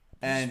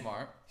 And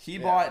Smart. he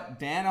Yeah. bought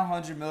Dan a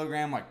 100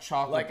 milligram like Bowl?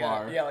 chocolate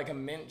bar. like a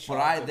mint. But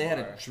chocolate they had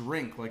bar. a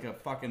drink like a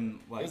fucking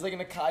It was like an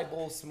acai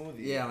bowl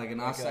smoothie. Yeah, like an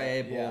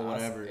acai bowl,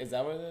 whatever. Is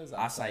that what it is?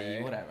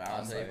 acai, whatever. I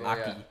was Acai like, bowl,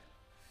 Aki. yeah.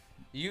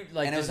 You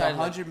like And it was decided,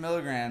 like, 100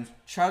 milligrams.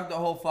 Chugged the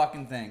whole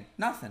fucking thing.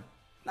 Nothing.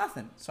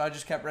 So I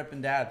just kept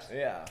ripping dabs.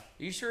 Yeah.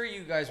 you sure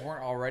you guys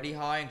weren't already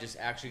high and just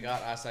actually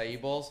got acai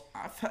bowls?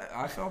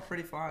 I felt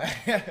pretty fine.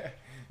 But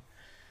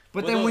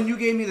Well, then no- when you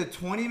gave me the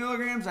 20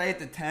 milligrams, I ate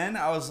the 10.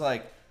 I was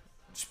like,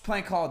 just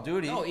playing Call of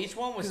Duty. No, each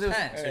one was 'Cause it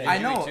 10. So did I you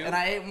eat know, two? and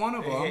I ate one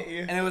of It them, hit you?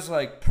 and it was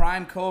like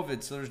prime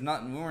COVID, so there's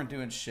nothing. We weren't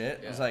doing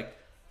shit. I was Yeah. like,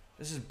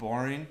 this is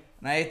boring.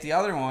 And I ate the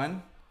other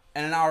one,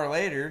 and an hour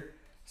later,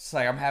 it's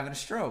like I'm having a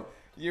stroke.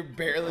 You're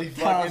barely I was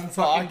fucking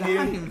fucking talking.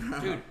 dying, bro.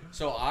 Dude,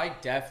 so I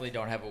definitely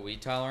don't have a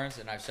weed tolerance,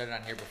 and I've said it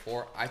on here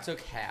before. I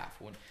took half.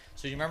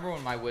 So you remember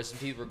when my wisdom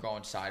teeth were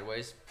going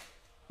sideways?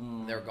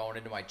 They were going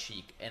into my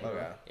cheek, and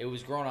Okay. it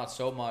was growing out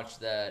so much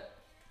that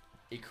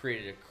it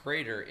created a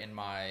crater in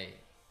my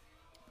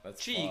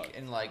That's cheek fucked.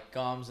 and like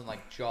gums and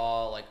like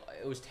jaw. Like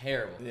it was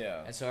terrible.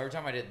 Yeah. And so every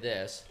time I did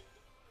this,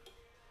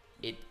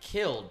 it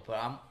killed. But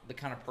I'm the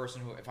kind of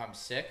person who, if I'm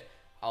sick,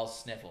 I'll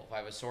sniffle. If I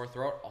have a sore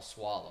throat, I'll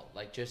swallow.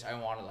 Like I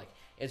want to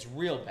it's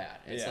real bad.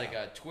 It's Yeah. like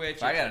a twitch.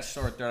 If I it's got a like-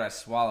 sore throat, I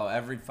swallow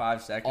every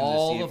 5 seconds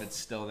All to see the if it's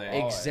still there.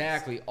 Always.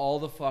 Exactly, all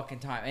the fucking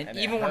time, and, And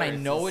it even when I hurts.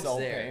 know it's so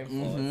there,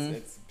 painful. Mhm.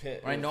 It's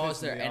pit. when I it know it's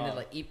pisses there, me and it, off.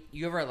 like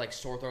you ever had like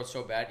sore throat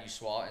so bad you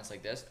swallow, and it's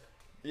like this.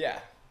 Yeah.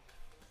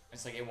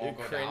 It's like it won't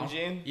You're go down.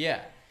 cringing?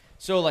 Yeah.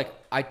 So like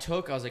I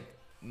was like,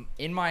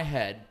 in my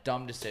head,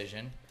 dumb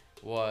decision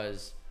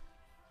was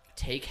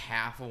take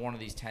half of one of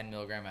these 10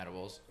 milligram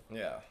edibles.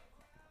 Yeah.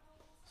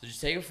 So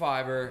just take a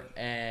fiber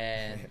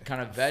and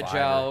kind of veg Fiber.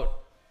 out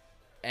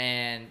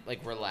and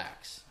like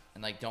relax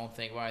and like don't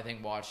think about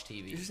anything. Watch Did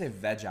you TV. say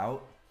veg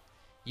out?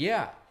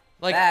 Yeah.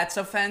 Like That's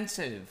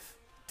offensive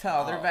to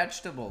other Oh.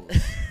 vegetables.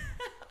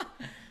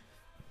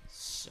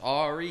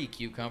 sorry,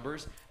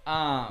 cucumbers.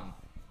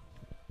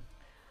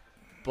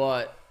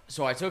 But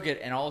so I took it,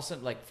 and all of a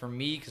sudden, like for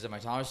me, because my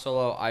tolerance was so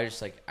low, I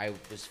was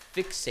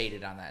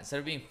fixated on that. Instead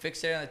of being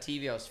fixated on the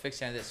TV, I was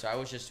fixated on this. So I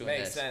was just doing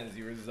Makes this. sense.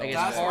 You were just Like as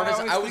That's hard why I as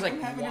always I was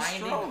think like I'm having a winding,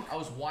 stroke. I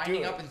was winding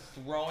Dude. up and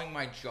throwing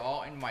my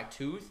jaw into my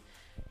tooth,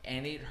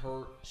 and it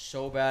hurt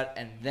so bad.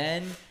 And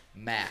then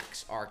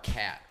Max, our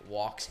cat,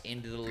 walks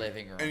into the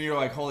living room. And you're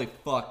like, holy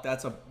fuck,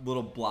 that's a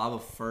little blob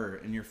of fur,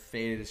 and you're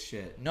faded as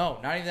shit. No,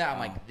 not even that. I'm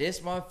like, this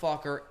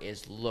motherfucker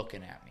is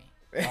looking at me.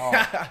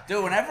 Oh.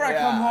 Dude, whenever I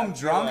Yeah, come home I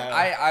feel drunk, that.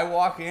 I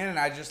walk in and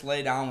I just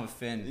lay down with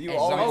Finn. You And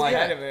always so- like yeah.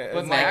 kind of it. But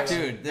It's Max, like,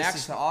 dude, this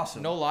is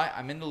awesome. No lie,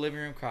 I'm in the living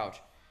room couch,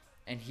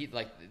 and he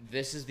like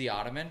this is the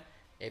ottoman.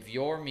 If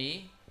you're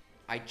me,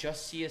 I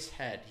just see his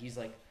head. He's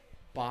like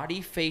body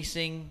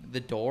facing the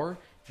door,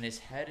 and his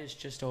head is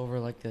just over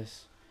like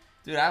this.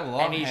 Dude, I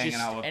love And he's hanging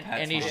just out with pets.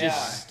 and he's my just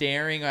whole life.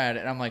 staring at it,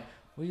 and I'm like,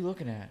 "What are you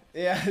looking at?"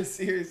 yeah,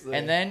 seriously.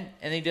 And then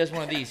he does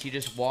one of these. He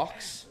just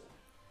walks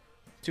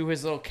to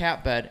his little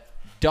cat bed,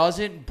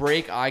 doesn't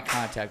break eye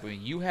contact with me.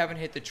 You haven't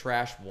hit the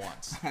trash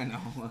once. I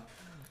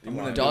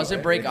know.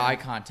 Doesn't break eye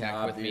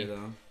contact with me.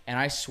 Though. And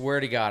I swear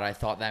to God, I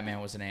thought that man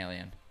was an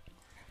alien.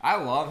 I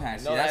love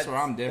Hank. No, That's where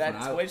I'm different.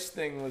 That Twitch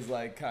thing was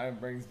like kind of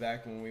brings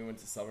back when we went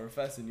to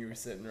Summerfest and you were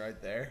sitting right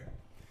there,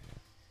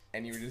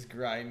 and you were just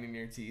grinding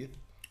your teeth.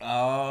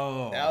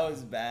 Oh. That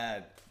was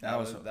bad. That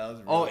was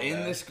really Oh, bad. in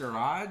this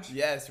garage?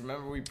 Yes,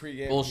 remember we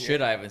pregame.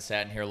 Bullshit, I haven't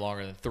sat in here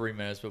longer than 3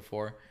 minutes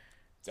before.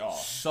 Oh,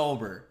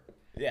 Sober.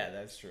 yeah,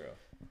 that's true.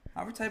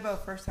 I ever tell you about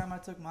the first time I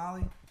took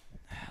Molly?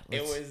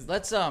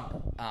 Let's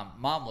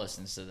Mom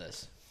listens to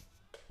this.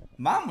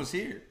 Mom was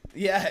here.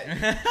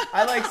 Yeah,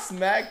 I like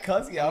smacked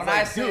Cuzzy. I was When I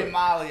like, say dude,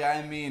 Molly,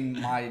 I mean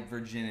my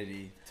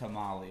virginity to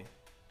Molly.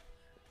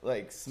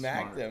 like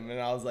smacked Smart. him, and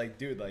I was like,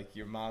 dude, like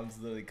your mom's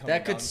literally coming.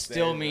 That could downstairs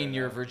still mean right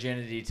your now.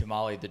 virginity to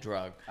Molly the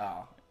drug.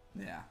 Oh,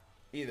 yeah.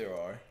 Either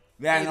or.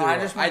 Yeah, no,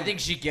 Either or. I want- think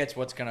she gets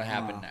what's gonna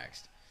happen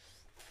next.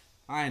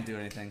 I didn't do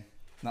anything.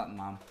 Nothing,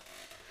 Mom.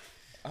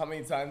 How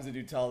many times did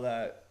you tell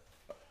that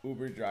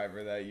Uber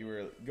driver that you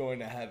were going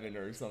to heaven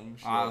or some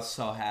shit? I was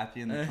so happy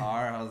in the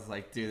car. I was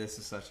like, dude, this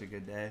is such a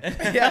good day.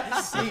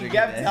 Yeah, Such a he good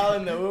kept day.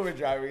 telling the Uber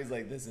driver, he's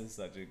like, this is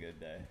such a good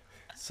day.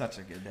 Such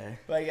a good day.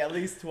 Like at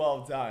least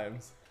 12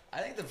 times. I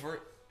think the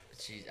first.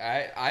 Jeez,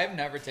 I've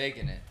never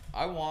taken it.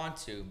 I want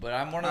to, but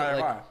I'm one of Alright,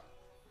 the like. why?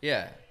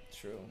 Yeah.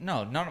 True.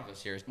 No, none of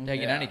us here is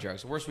taking Yeah. any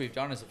drugs. The worst we've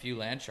done is a few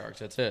land sharks.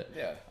 That's it.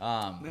 Yeah.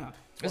 Yeah.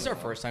 This is our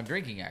first time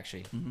drinking,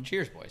 actually.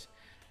 Cheers, boys.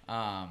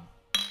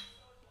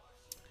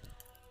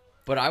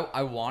 But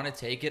I want to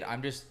take it.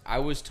 I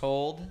was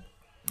told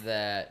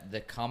that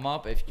the come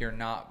up, if you're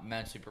not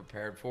mentally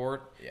prepared for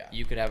it, Yeah.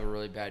 you could have a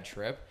really bad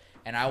trip.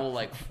 And I will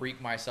like freak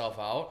myself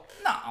out.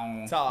 No.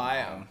 That's how I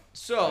am.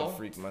 So I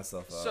freak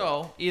myself out.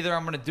 So either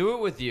I'm gonna do it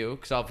with you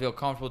because I'll feel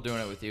comfortable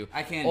doing it with you.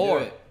 I can't or,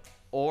 do it.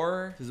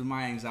 Or Because of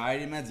my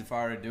anxiety meds, if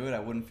I were to do it, I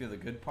wouldn't feel the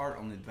good part,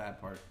 only the bad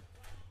part.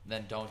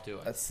 then don't do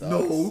it. That sucks.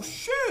 No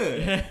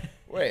shit.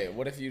 Wait,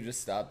 what if you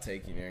just stopped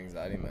taking your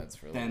anxiety meds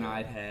for a little Then bit?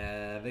 I'd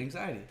have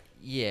anxiety.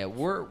 Yeah,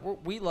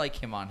 we like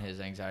him on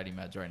his anxiety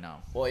meds right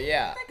now. Well,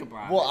 yeah. Think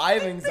about Well, it. I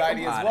have Think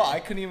anxiety as about well. it. I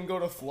couldn't even go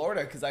to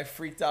Florida because I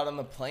freaked out on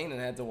the plane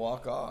and had to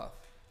walk off.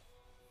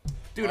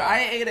 Dude, I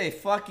ate a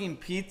fucking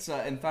pizza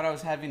and thought I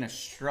was having a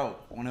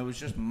stroke when it was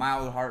just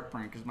mild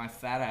heartburn because my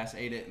fat ass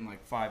ate it in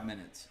like 5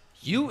 minutes.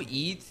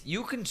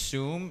 You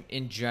consume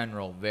in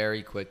general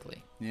very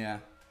quickly. Yeah.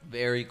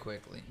 Very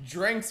quickly.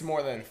 Drinks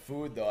more than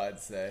food, though, I'd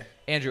say.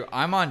 Andrew,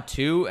 I'm on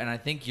 2 and I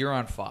think you're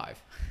on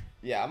 5.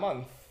 Yeah, I'm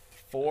on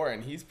 4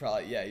 and he's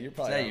probably, yeah, you're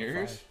probably that on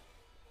yours?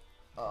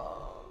 5.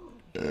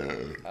 I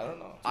don't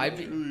know. I'd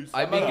be I'm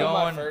on my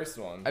going first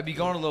one. I'd be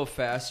going a little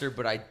faster,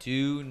 but I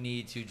do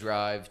need to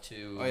drive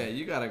to Oh, yeah,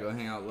 you gotta go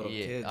hang out with little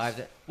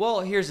kids. Well,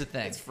 here's the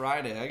thing. It's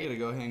Friday. I gotta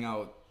go hang out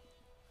with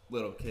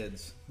little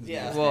kids.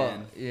 Yeah. Well,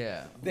 Dan.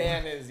 yeah.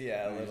 Dan is,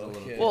 yeah, a He's a little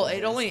little kid. Well,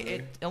 basically.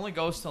 it only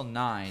goes till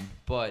 9,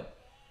 but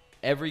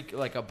a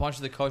bunch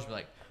of the coaches be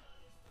like,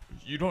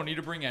 you don't need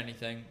to bring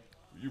anything.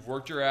 You've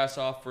worked your ass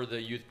off for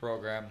the youth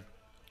program,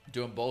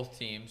 doing both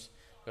teams,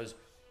 because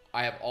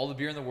I have all the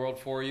beer in the world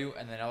for you.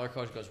 And then another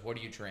coach goes, what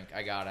do you drink?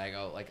 I got it. I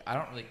go, like, I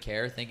don't really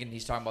care, thinking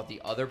he's talking about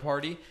the other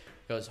party. He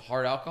goes,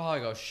 hard alcohol? I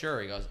go, sure.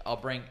 He goes, I'll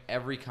bring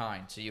every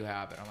kind so you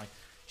have it. I'm like,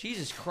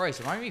 Jesus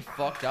Christ, am I going to be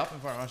fucked up in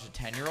front of a bunch of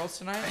 10-year-olds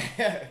tonight?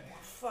 My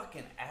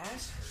fucking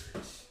ass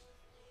hurts.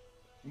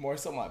 More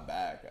so my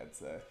back, I'd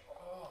say.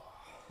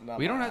 Not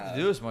We my don't have ass.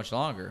 to do this much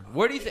longer.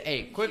 What do you think?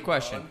 Hey, quick Keep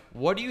question. going.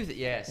 What do you think?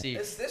 Yeah, see,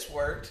 This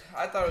worked.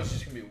 I thought it was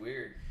just gonna be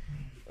weird.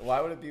 Why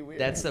would it be weird?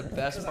 that's the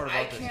best part I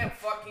about this. can't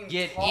fucking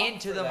Get talk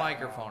into for the that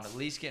microphone. long. At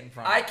least get in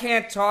front. I of it.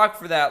 can't talk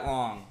for that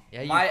long.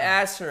 Yeah, you my can.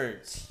 ass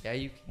hurts. Yeah,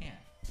 you can.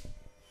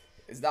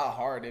 It's not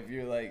hard if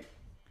you're like,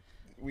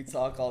 we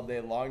talk all day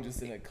long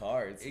just in a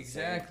car. It's the same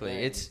Exactly.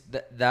 thing. It's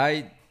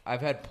that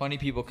I've had plenty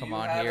of people come Do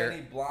you on have here.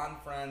 any blonde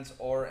friends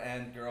or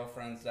and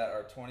girlfriends that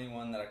are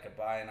 21 that I could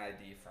buy an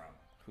ID from?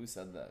 Who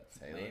said that?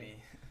 Taylor? Lady.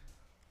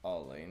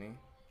 Oh, Lainey.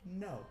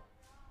 No.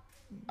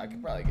 I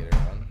could probably get her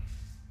one.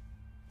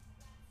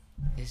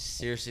 It's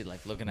seriously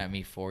like looking at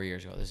me 4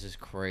 years ago. This is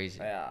crazy.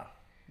 Yeah.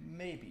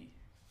 Maybe.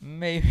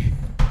 Maybe.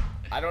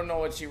 I don't know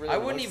what she really I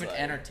wouldn't looks even like.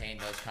 entertain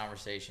those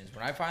conversations.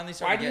 When I finally Why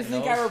started do you getting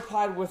think those, I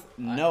replied with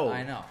no?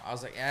 I know. I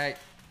was like, hey,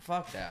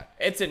 fuck that.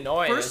 It's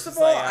annoying. First It's of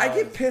just all, like, I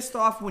get pissed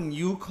off when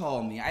you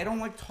call me. I don't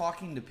like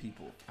talking to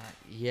people.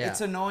 Yeah.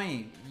 It's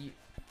annoying.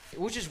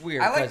 Which is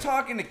weird. I like 'cause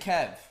talking to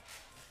Kev.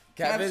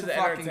 Kev Kev's is a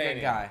fucking good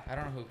entertaining. guy. I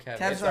don't know who Kevin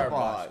Kev's is. It's our our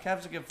boss. boss.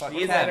 Kev's a good fucking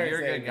He's Kev, you're a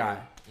entertaining. good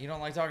guy. You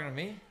don't like talking to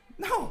me?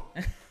 No.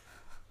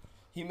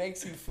 He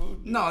makes you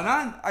food. No,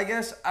 not. I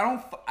guess I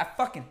don't. I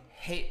fucking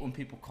hate when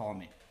people call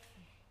me.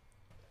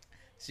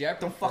 See, I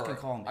Don't prefer, fucking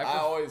call me. I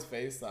always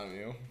FaceTime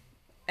you.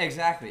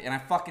 Exactly, and I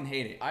fucking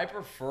hate it. I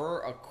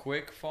prefer a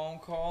quick phone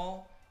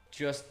call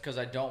just because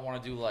I don't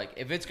want to do like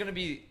if it's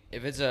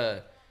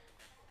a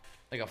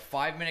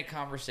 5-minute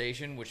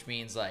conversation, which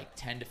means like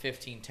 10 to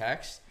 15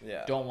 texts.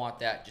 Yeah. Don't want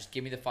that. Just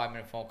give me the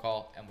 5-minute phone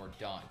call and we're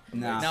done.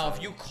 Nah. Now,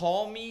 if you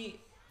call me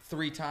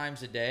 3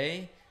 times a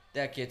day,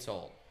 that gets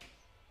old.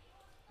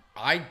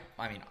 I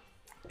mean,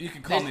 You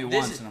can call me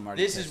once and I'm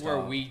already This is pissed where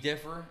off. we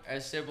differ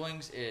as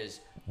siblings. Is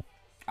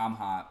I'm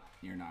hot.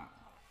 You're not.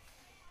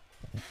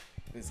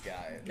 This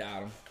guy.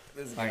 Got him.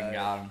 This Fucking guy.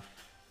 got him.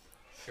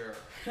 sure.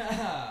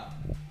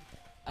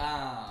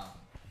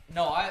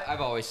 No,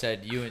 I've always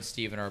said you and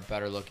Steven are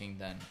better looking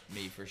than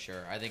me for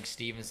sure. I think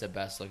Steven's the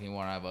best looking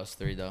one out of us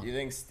three, though. You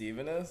think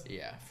Steven is?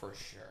 Yeah, for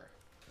sure.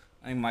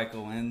 I think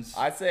Michael wins.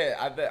 I'd say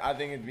I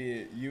think it'd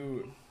be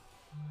you,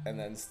 and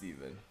then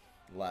Steven,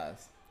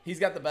 last. He's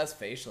got the best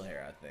facial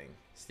hair, I think.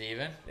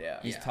 Steven? Yeah.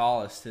 He's Yeah.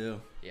 tallest too.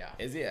 Yeah.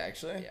 Is he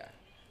actually? Yeah.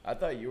 I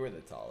thought you were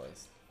the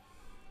tallest.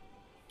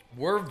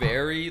 We're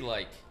very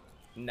like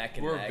Neck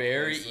and we're neck.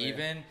 very basically.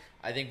 even.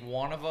 I think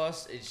one of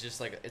us is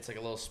just like it's like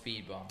a little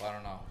speed bump. I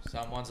don't know.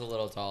 Someone's a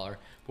little taller,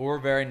 but we're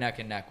very neck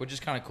and neck, which is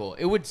kind of cool.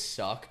 It would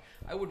suck.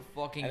 I would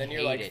fucking And then hate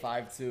you're like it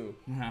 5'2".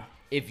 Yeah.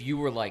 if you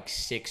were like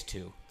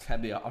 6'2".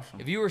 That'd be awesome.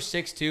 If you were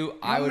 6'2", You know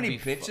I how would many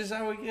be bitches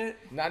I would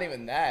get? Not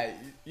even that.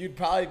 You'd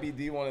probably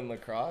be D1 in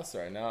lacrosse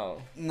right now.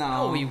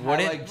 No, we I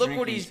wouldn't. like Look what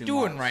drinking he's too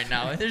doing much. right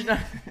now. There's not.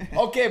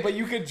 Okay, but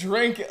you could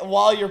drink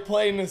while you're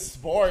playing the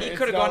sport. He It's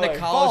could've not gone to like-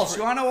 college. False.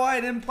 You wanna know why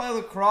I didn't play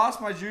lacrosse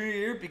my junior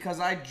year? Because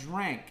I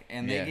drank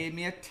and they Yeah. gave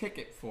me a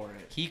ticket for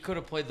it. He could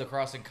have played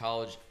lacrosse in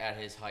college at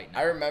his height. Now.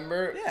 I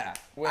remember. Yeah.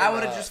 When, I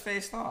would have just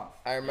faced off.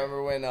 I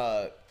remember when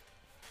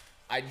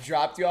I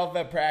dropped you off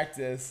at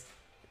practice.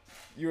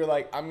 You were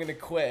like, "I'm gonna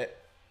quit,"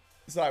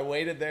 so I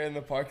waited there in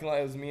the parking lot.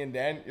 It was me and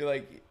Dan. You're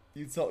like,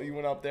 you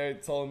went up there,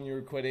 told him you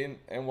were quitting,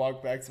 and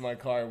walked back to my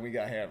car, and we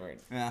got hammered.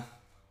 Yeah.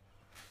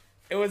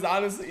 It was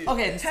honestly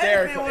Okay,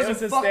 hysterical. technically it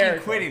wasn't fucking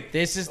hysterical. quitting.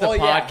 This is the Well,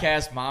 yeah.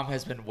 podcast Mom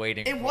has been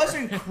waiting It for.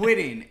 wasn't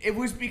quitting. It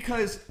was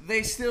because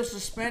they still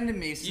suspended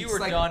me. Since, You were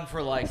like, done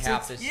for like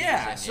half the since- season.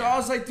 yeah. So I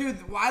was like,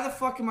 dude, why the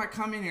fuck am I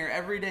coming here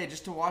every day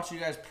just to watch you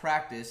guys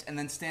practice and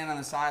then stand on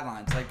the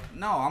sidelines? Like,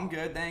 no, I'm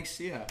good. Thanks.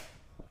 See ya.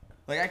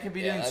 Like, I could be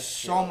Yeah, doing that's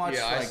so true. much.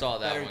 Yeah, I like, saw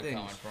that better one things.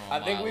 coming from a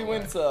I think mile we away.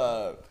 went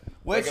to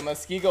Which, like a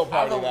Muskego Out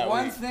party of the that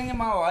one week. thing in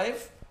my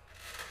life,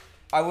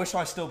 I wish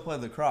I still played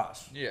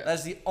lacrosse. Yeah.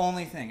 That's the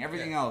only thing.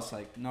 Everything else,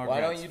 like, no Why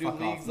regrets. don't you do Fuck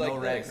leagues off. like No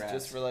this regrets.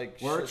 just for like?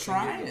 We're shits and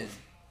trying. giggles?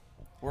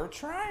 We're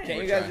trying. Can't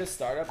We're you guys trying. just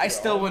start up? I your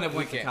still own? wouldn't have We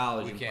went to can't.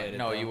 college We and can't. played it.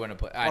 No, though. you wouldn't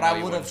have put. But know I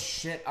you would have wouldn't.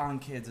 shit on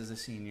kids as a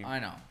senior. I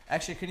know.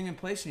 Actually, I couldn't even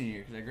play senior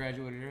year because I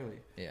graduated early.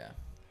 Yeah.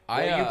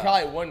 Well, you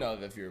probably wouldn't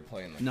have if you were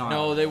playing. Like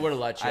No, they would have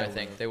let you. I would've.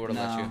 think they would have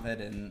no, let you.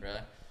 they didn't. Really?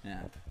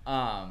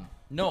 Yeah.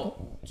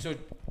 No. So,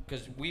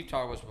 because we've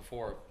talked about this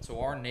before,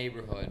 so our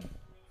neighborhood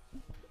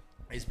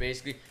is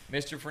basically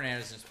Mr.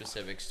 Fernandez in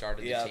specific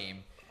started Yeah. the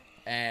team,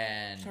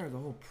 and Started the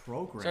whole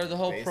program. started the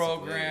whole Basically,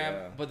 program.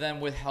 yeah. But then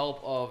with help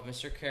of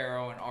Mr.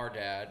 Caro and our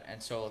dad,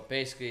 and so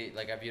basically,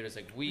 like I viewed it as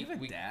like You have a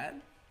we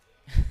dad?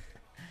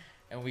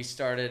 and we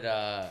started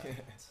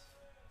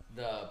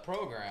the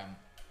program.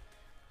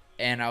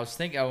 And I was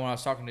thinking when I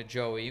was talking to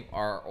Joey,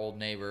 our old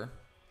neighbor,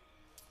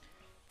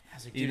 I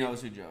was like, He dude,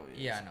 knows who Joey is.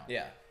 yeah, I know.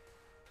 Yeah.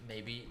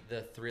 Maybe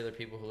the three other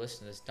people who listen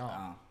to this don't.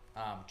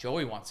 Oh.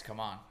 Joey wants to come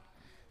on.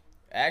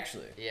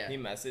 Actually. Yeah. He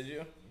messaged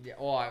you. Yeah,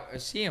 well, I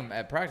see him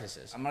at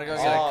practices. I'm gonna go Oh,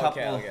 get a okay,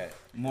 couple okay.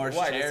 more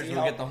Why, does chairs. he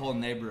We'll help- get the whole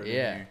neighborhood in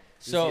Yeah. here.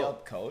 Does he So,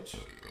 help coach?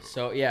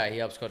 yeah, he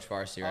helps coach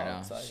varsity right Oh, now.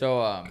 exciting.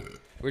 So,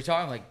 we were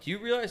talking like, do you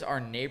realize our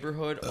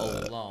neighborhood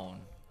alone?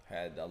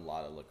 Had a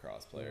lot of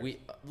lacrosse players.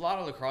 A lot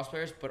of lacrosse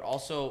players, but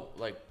also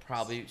like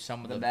probably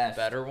some of The the best.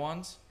 better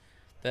ones.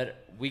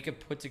 That we could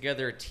put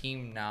together a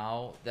team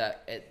now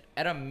that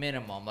at a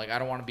minimum, like I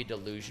don't want to be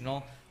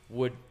delusional,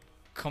 would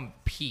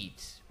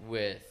compete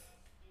with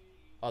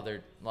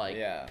other like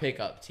Yeah.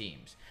 pickup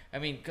teams. I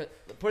mean,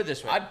 put it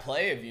this way: I'd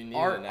play if you needed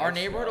our an our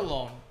neighborhood extra.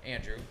 alone,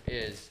 Andrew,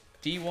 is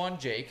D1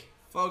 Jake.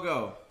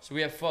 Fogo. So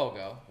we have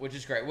Fogo, which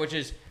is great. Which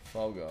is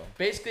Fogo.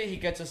 basically he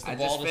gets us the I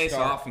ball just to face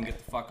start, off and get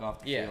the fuck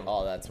off the Yeah. field.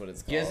 Oh, that's what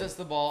it's called. gives us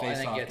the ball, Face and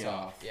then off, gets get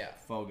off. Yeah.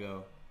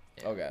 Fogo.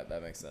 Okay,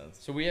 that makes sense.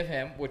 So we have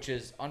him, which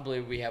is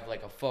unbelievable. We have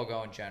like a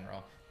Fogo in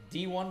general.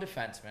 D1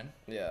 defenseman.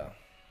 Yeah.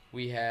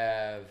 We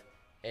have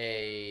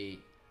a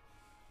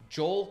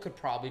Joel could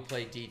probably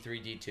play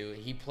D3, D2.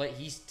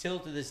 He's still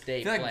to this day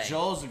I feel like playing.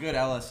 Joel's a good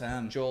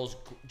LSM.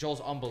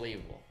 Joel's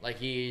unbelievable. Like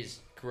he's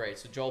great.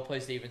 So Joel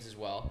plays Stevens as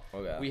well.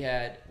 Okay. We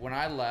had when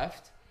I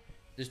left,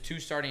 there's two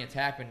starting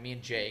attackmen, me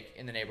and Jake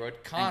in the neighborhood.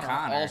 Connor,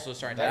 Connor. also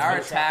starting That's attackman, Our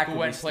attack who would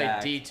went be and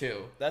played stacked.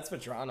 D2. That's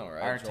Vetrano,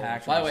 right? Our Joel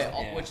attack- By the way,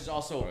 Yeah. which is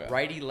also Okay.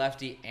 righty,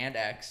 lefty, and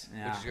X.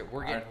 Yeah. Which is good.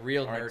 We're Our- getting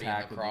real our nerdy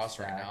attack in would be lacrosse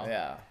right stacked. now.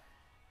 Yeah.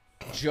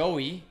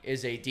 Joey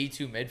is a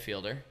D2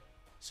 midfielder,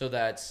 so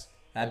that's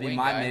That'd a be wing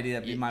my guy. midi,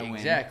 that'd be my wing.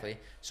 Exactly.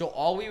 So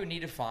all we would need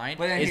to find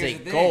But then is a here's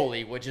the thing.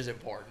 goalie, which is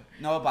important.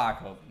 Noah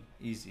Bachhoven.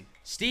 Easy.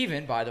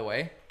 Steven, by the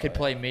way, could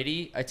play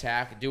midi,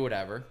 attack, do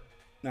whatever.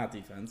 Not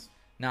defense.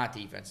 Not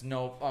defense.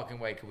 No fucking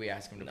way could we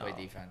ask him to play No.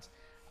 defense.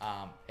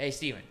 Hey,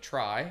 Steven,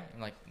 try.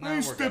 I'm like, no, I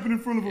ain't we're stepping good. in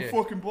front of a Yeah.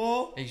 fucking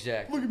ball.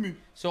 Exactly. Look at me.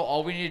 So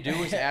all we need to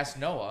do is ask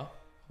Noah,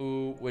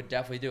 who would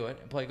definitely do it,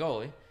 and play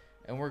goalie,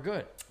 and we're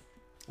good.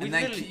 We And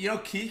then literally- you know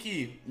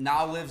Kiki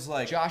now lives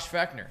like Josh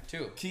Feckner,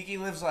 too. Kiki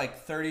lives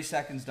like 30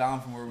 seconds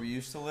down from where we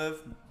used to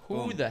live.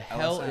 Who Boom. the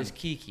hell LSN. is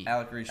Kiki?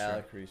 Alec Riestra.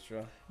 Alec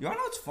Riestra. You wanna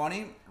know what's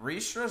funny?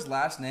 Riestra's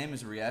last name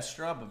is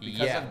Riestra, but because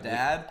Yeah, of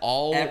Dad,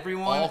 all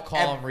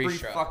call him every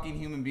Riestra. fucking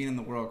human being in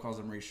the world calls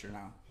him Riestra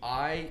now.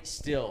 I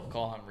still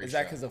call him Risha. Is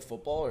that because of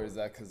football or is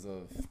that because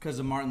of? Because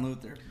of Martin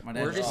Luther. My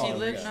dad Where does he Oh,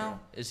 live yeah. now?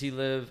 Does he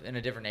live in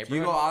a different If you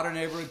neighborhood? go outer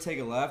neighborhood, take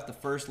a left. The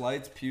first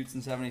light's Putes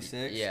in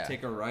 76. Yeah.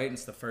 Take a right, and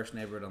it's the first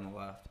neighborhood on the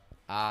left.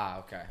 Ah,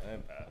 okay.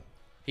 Ain't bad.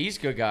 He's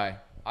a good guy.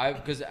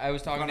 Because I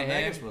was talking Going to to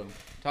him, Vegas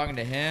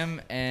with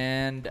him.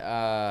 and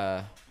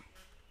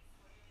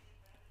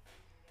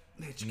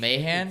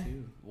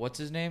Mahan. What's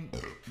his name?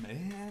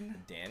 Man.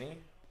 Danny?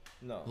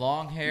 No.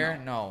 Long hair?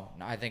 No,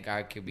 I think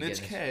I could be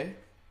Mitch getting this. K.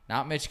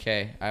 Not Mitch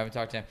K. I haven't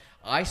talked to him.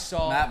 I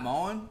saw. Matt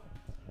Mullen.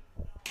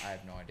 I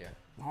have no idea.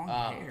 Long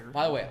hair.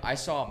 By the way, I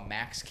saw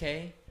Max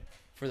K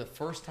for the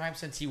first time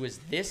since he was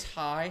this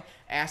high,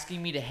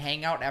 asking me to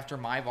hang out after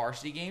my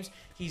varsity games.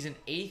 He's an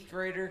 8th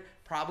grader,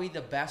 probably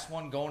the best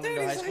one going Dude,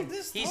 into high he's school. like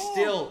this He's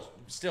tall.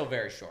 still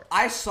very short.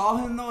 I saw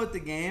him though at the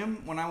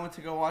game when I went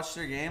to go watch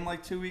their game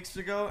like 2 weeks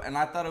ago, and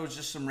I thought it was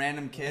just some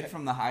random kid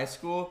from the high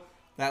school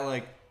that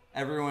like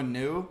everyone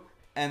knew,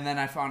 and then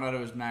I found out it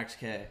was Max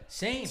K.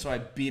 Same. So I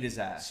beat his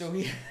ass. So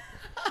he.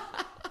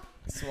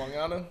 Swung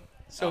on him?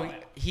 So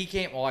he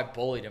came. Well, I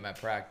bullied him at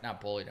practice.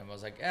 Not bullied him. I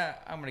was like, "Yeah,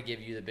 I'm gonna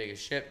give you the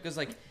biggest shit," because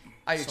like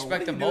I So expect what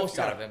do the you do if most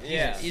you out got- of him.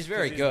 Yeah, He's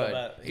very 'cause he's the good.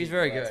 best- He's he's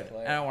very the best good.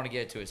 player. I don't want to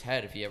get it to his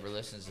head if he ever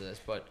listens to this,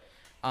 but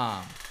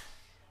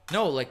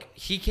no, like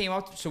he came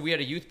out. So we had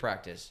a youth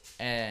practice,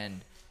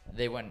 and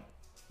they went.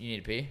 You need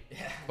to pee?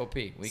 Yeah. Go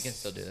pee. We can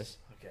still do this.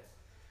 Okay.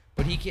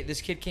 But this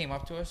kid came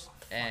up to us,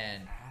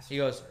 and he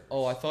goes,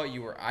 "Oh, I thought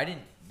you were." I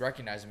didn't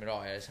recognize him at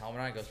all. He had his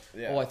helmet on. He goes,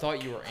 Yeah. "Oh, I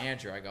thought you were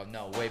Andrew." I go,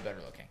 "No, way better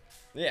looking."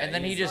 Yeah. And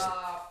then he he's- just.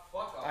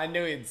 I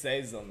knew he'd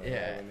say something.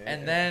 Yeah, when he-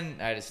 and then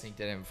I just sneaked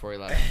it in before he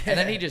left, and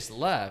then he just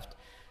left,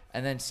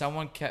 and then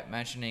someone kept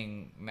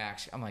mentioning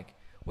Max. I'm like,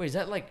 wait, is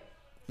that like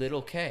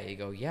Little K? He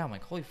go, yeah. I'm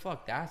like, holy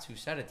fuck, that's who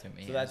said it to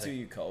me. So And that's I who was like,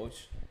 you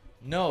coach?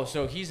 No,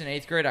 so he's in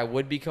 8th grade. I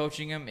would be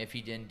coaching him if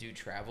he didn't do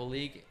travel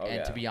league, Oh, and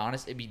yeah. to be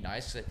honest, it'd be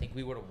nice because I think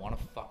we would have won a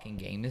fucking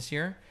game this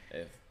year.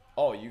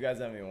 You guys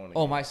haven't even won a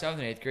Oh, game. my 7th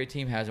and 8th grade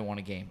team hasn't won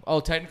a game.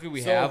 Oh, technically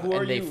we So have, who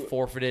are and they you-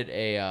 forfeited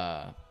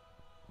a.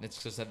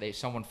 It's just that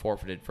someone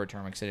forfeited for a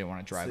tournament because they didn't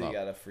want to drive So up. you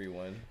got a free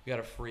win. We got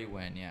a free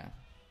win, yeah.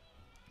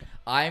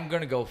 I'm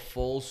gonna go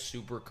full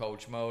super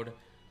coach mode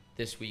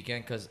this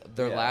weekend because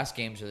their Yeah. last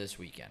games are this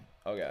weekend.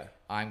 Okay.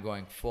 I'm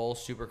going full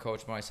super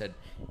coach mode. I said,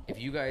 if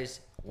you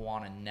guys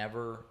want to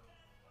never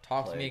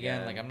talk to Play me again,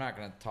 again. like I'm not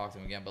gonna talk to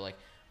them again, but like,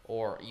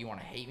 or you want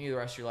to hate me the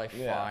rest of your life,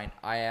 Yeah. fine.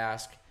 I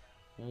ask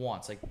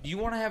once, like, do you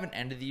want to have an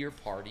end of the year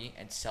party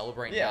and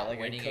celebrate Yeah, not like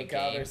a winning a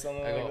cookout game or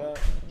something I like go, that?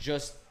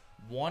 just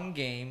one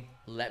game.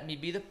 Let me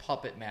be the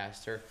puppet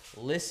master.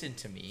 Listen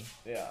to me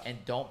Yeah.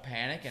 and don't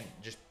panic and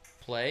just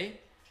play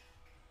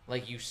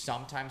like you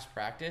sometimes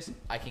practice.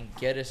 I can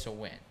get us a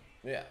win.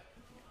 Yeah.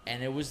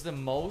 And it was the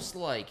most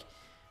like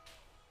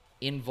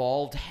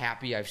involved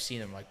happy I've seen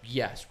them. Like,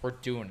 yes, we're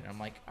doing it. I'm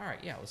like, all right,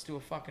 yeah, let's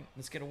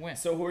get a win.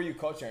 So who are you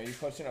coaching? Are you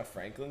coaching a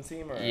Franklin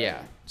team or?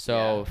 Yeah.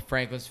 So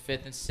Franklin's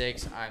 5th and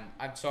 6th.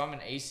 I'm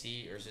an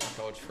AC or assistant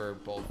coach for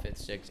both 5th,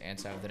 6th, and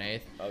 7th and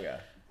 8th. Okay.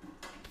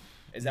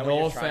 Is that No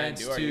what you're trying offense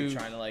to do? Are you to-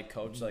 trying to like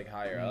coach like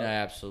higher No, up?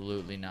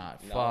 absolutely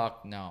not. No?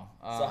 Fuck no.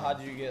 So how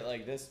did you get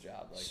like this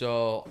job? Like,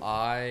 So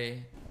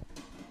I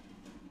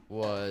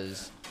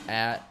was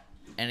at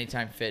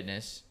Anytime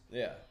Fitness,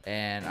 yeah.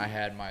 and I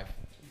had my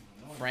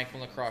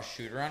Franklin lacrosse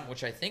shooter on,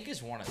 which I think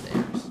is one of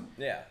theirs.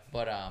 Yeah.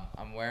 But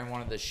I'm wearing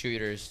one of the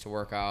shooters to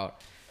work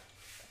out,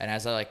 and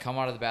as I like come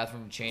out of the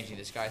bathroom changing,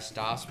 this guy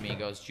stops me. He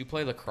goes, "Do you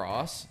play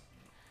lacrosse?"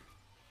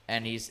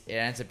 And it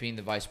ends up being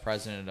the vice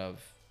president of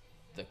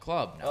the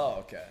club now, Oh,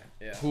 okay.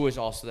 Yeah. who is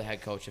also the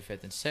head coach of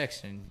 5th and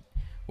 6th, and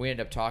we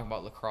ended up talking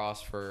about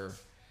lacrosse for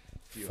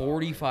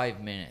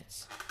 45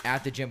 minutes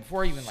at the gym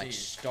before I even like Jeez.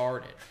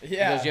 started. Yeah.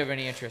 He goes, "Do you have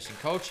any interest in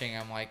coaching?"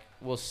 I'm like,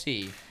 "We'll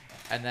see."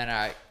 And then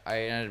I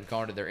ended up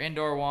going to their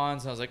indoor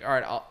ones. And I was like, "All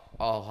right,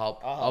 I'll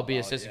help. I'll I'll help be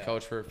out, assistant yeah.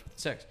 coach for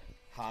 6."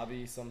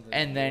 Hobby something.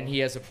 And then new? he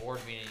has a board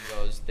meeting. He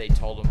goes, he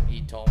told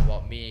him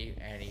about me,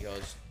 and he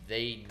goes,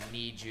 "They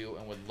need you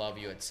and would love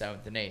you at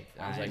 7th and 8th."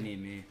 And I was like,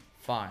 need me.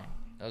 "Fine."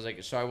 I was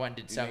like, so I went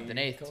and did You think 7th you and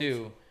can 8th coach?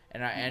 too,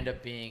 and I end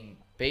up being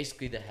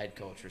basically the head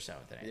coach for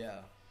 7th and 8th. Yeah.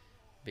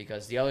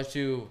 Because the other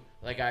two,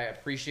 like, I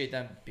appreciate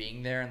them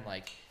being there and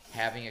like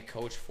having a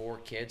coach for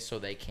kids so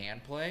they can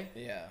play,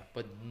 Yeah.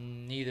 but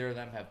neither of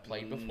them have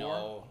played before.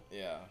 No.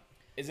 Yeah.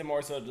 Is it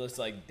more so just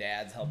like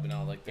dads helping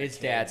out like their It's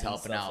kids dad's and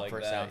helping stuff out like for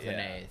that? 7th and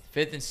 8th.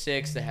 5th and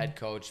 6th, the head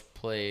coach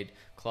played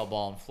club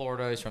ball in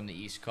Florida. He's from the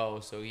East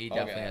Coast, so he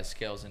definitely Okay. has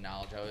skills and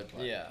knowledge of it.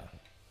 But Yeah.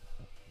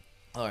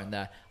 other than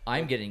that,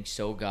 I'm getting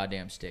so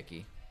goddamn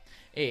sticky.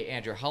 Hey,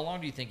 Andrew, how long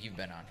do you think you've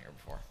been on here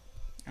before?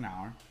 An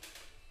hour.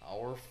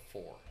 Hour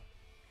 4.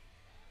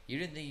 You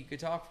didn't think you could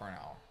talk for an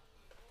hour.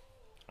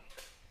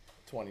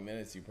 20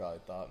 minutes you probably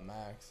thought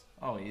max.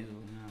 Oh, easily.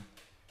 Yeah.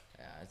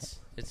 Yeah,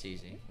 it's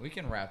easy. We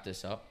can wrap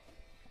this up.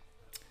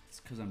 It's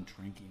because I'm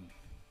drinking.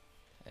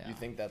 Yeah. You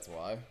think that's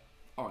why?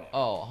 Oh yeah.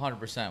 Oh,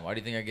 100%. Why do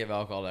you think I give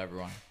alcohol to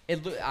everyone?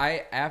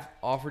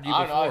 Offered you I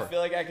don't before. know. I feel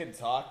like I could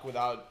talk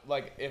without,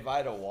 like, if I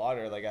had a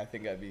water, like, I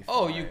think I'd be fine.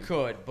 Oh, you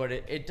could, but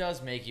it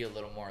does make you a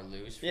little more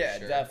loose. For Yeah,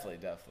 sure. definitely.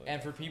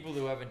 And for people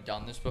who haven't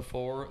done this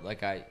before,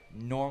 like I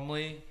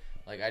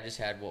just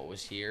had what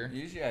was here.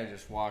 Usually I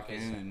just walk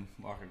in and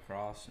walk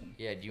across and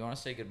Yeah. Do you want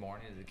to say good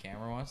morning to the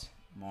camera once?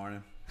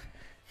 morning.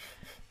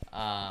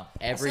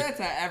 Every I said it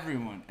to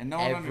everyone, and no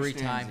one every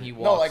understands time he it.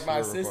 walks. No, like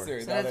my through a recording.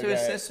 sister. I said it to his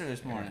sister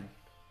this morning.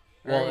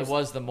 Well, it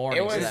was the morning.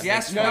 It was so that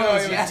yesterday. makes- No, it it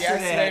was was yesterday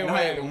yesterday at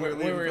night when when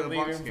we were for the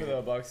leaving Bucks for game.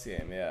 the Bucks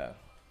game. Yeah.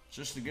 It's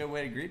just a good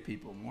way to greet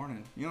people.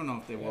 Morning. You don't know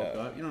if they woke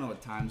Yeah. up. You don't know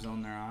what time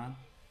zone they're on.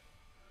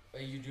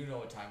 But you do know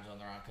what time zone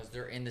they're on because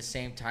they're in the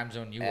same time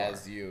zone you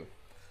As are. you.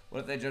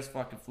 What if they just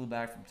fucking flew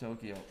back from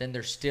Tokyo? Then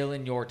they're still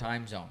in your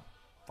time zone.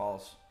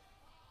 False.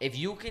 If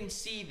you can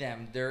see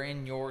them, they're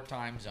in your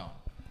time zone.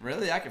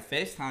 Really? I could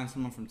FaceTime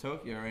someone from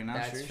Tokyo right now.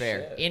 That's sure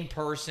fair. shit. In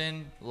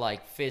person,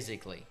 like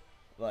physically.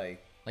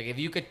 Like, Like if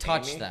you could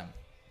touch Amy? them.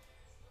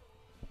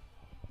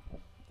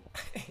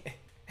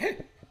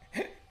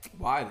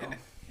 Why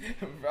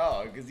though?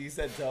 bro, because you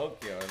said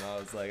Tokyo, and I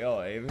was like,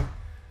 oh, Amy.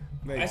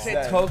 I Makes said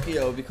sense.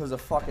 Tokyo because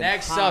of fucking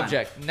Next Han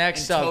subject. Next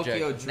and subject.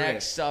 Tokyo Drift.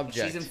 Next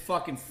subject. She's in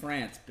fucking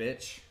France,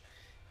 bitch.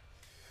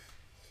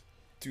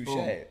 Touche.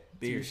 Boom.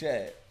 Beer.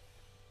 Touche.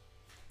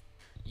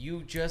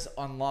 You just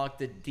unlocked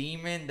the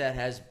demon that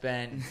has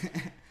been.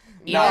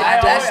 No, I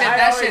that always- shit, I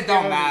that always shit don't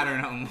give him-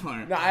 matter no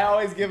more. No, I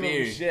always give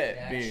Beer. him shit.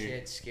 That Beer.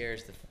 shit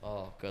scares the.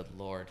 Oh, good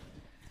lord.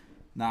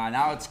 Nah,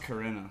 now it's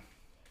Corinna.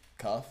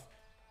 Cuff?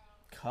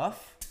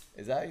 Cuff?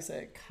 Is that how you say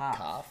it?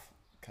 Cough.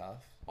 Cuff?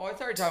 Oh, I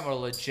thought you were talking about a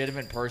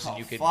legitimate person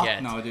you could fuck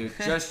get. no, dude.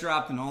 Just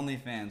dropped an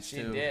OnlyFans She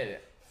too. did.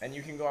 And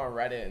you can go on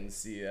Reddit and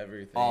see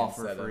everything. All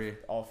for instead free.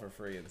 All for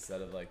free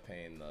instead of like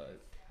paying the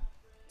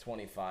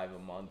 $25 a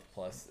month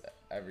plus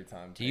every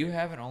time. Do you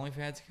have an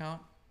OnlyFans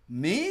account?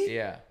 Me?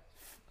 Yeah.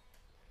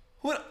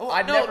 What?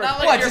 I No, never. not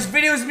like What? you're- Just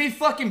videos of me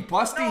fucking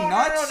busting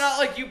nuts? No, not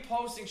like you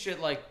posting shit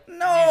like. you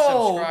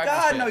No, subscribe to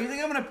God, shit. no. You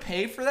think I'm gonna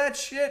pay for that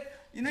shit?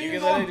 You know You you, can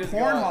can go on literally just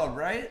go on- Pornhub,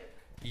 right?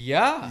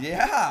 Yeah.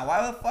 Yeah.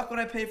 Why the fuck would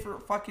I pay for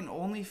fucking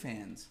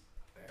OnlyFans?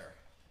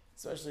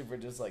 Especially for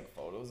just like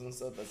photos and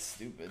stuff. That's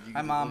stupid. You Hi,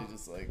 can Mom. literally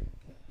just like.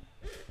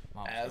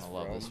 Mom's As gonna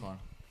love from- this one.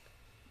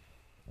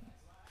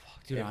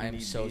 Fuck, dude, If I am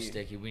need so be.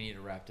 sticky. We need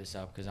to wrap this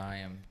up because I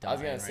am I was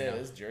dying gonna say right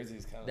now. this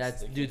jersey's kind of.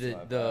 That's dude.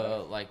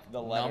 The like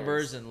The numbers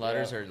letters, and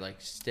letters yeah. are like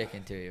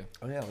sticking to you.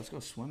 Oh yeah, let's go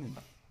swimming.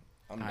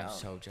 I'm I'm down.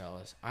 so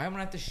jealous. I'm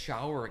gonna have to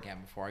shower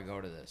again before I go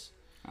to this.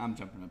 I'm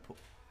jumping in the pool.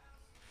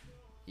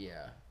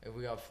 Yeah, if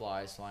we got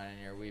flies flying in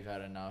here, we've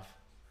had enough.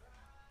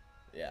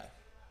 Yeah.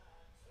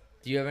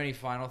 Do you have any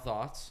final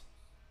thoughts?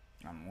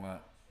 I'm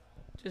what?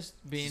 Just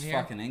being This here.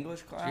 fucking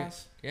English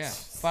class? Yeah.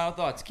 Final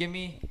thoughts.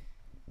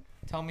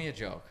 Tell me a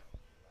joke.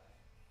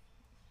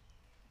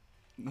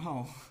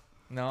 No.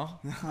 No.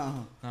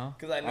 No. No.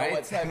 Because I know Right?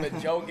 what type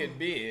of joke it'd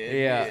be.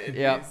 Yeah, It'd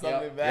yeah, be something yeah.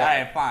 All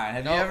bad. right, fine.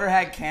 Have No. you ever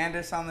had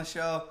Candace on the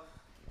show?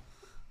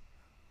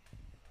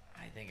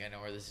 I think I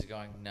know where this is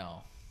going.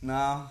 No. No.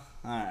 All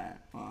right.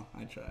 Well,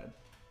 I tried.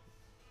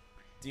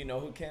 Do you know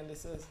who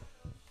Candace is?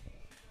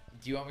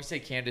 Do you want me to say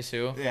Candace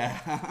who?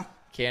 Yeah.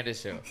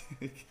 Candace who?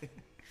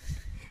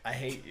 I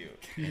hate you.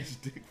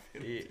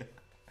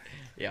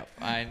 Yep.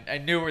 I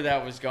knew where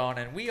that was going,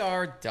 and we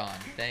are done.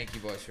 Thank you,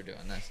 boys, for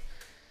doing this.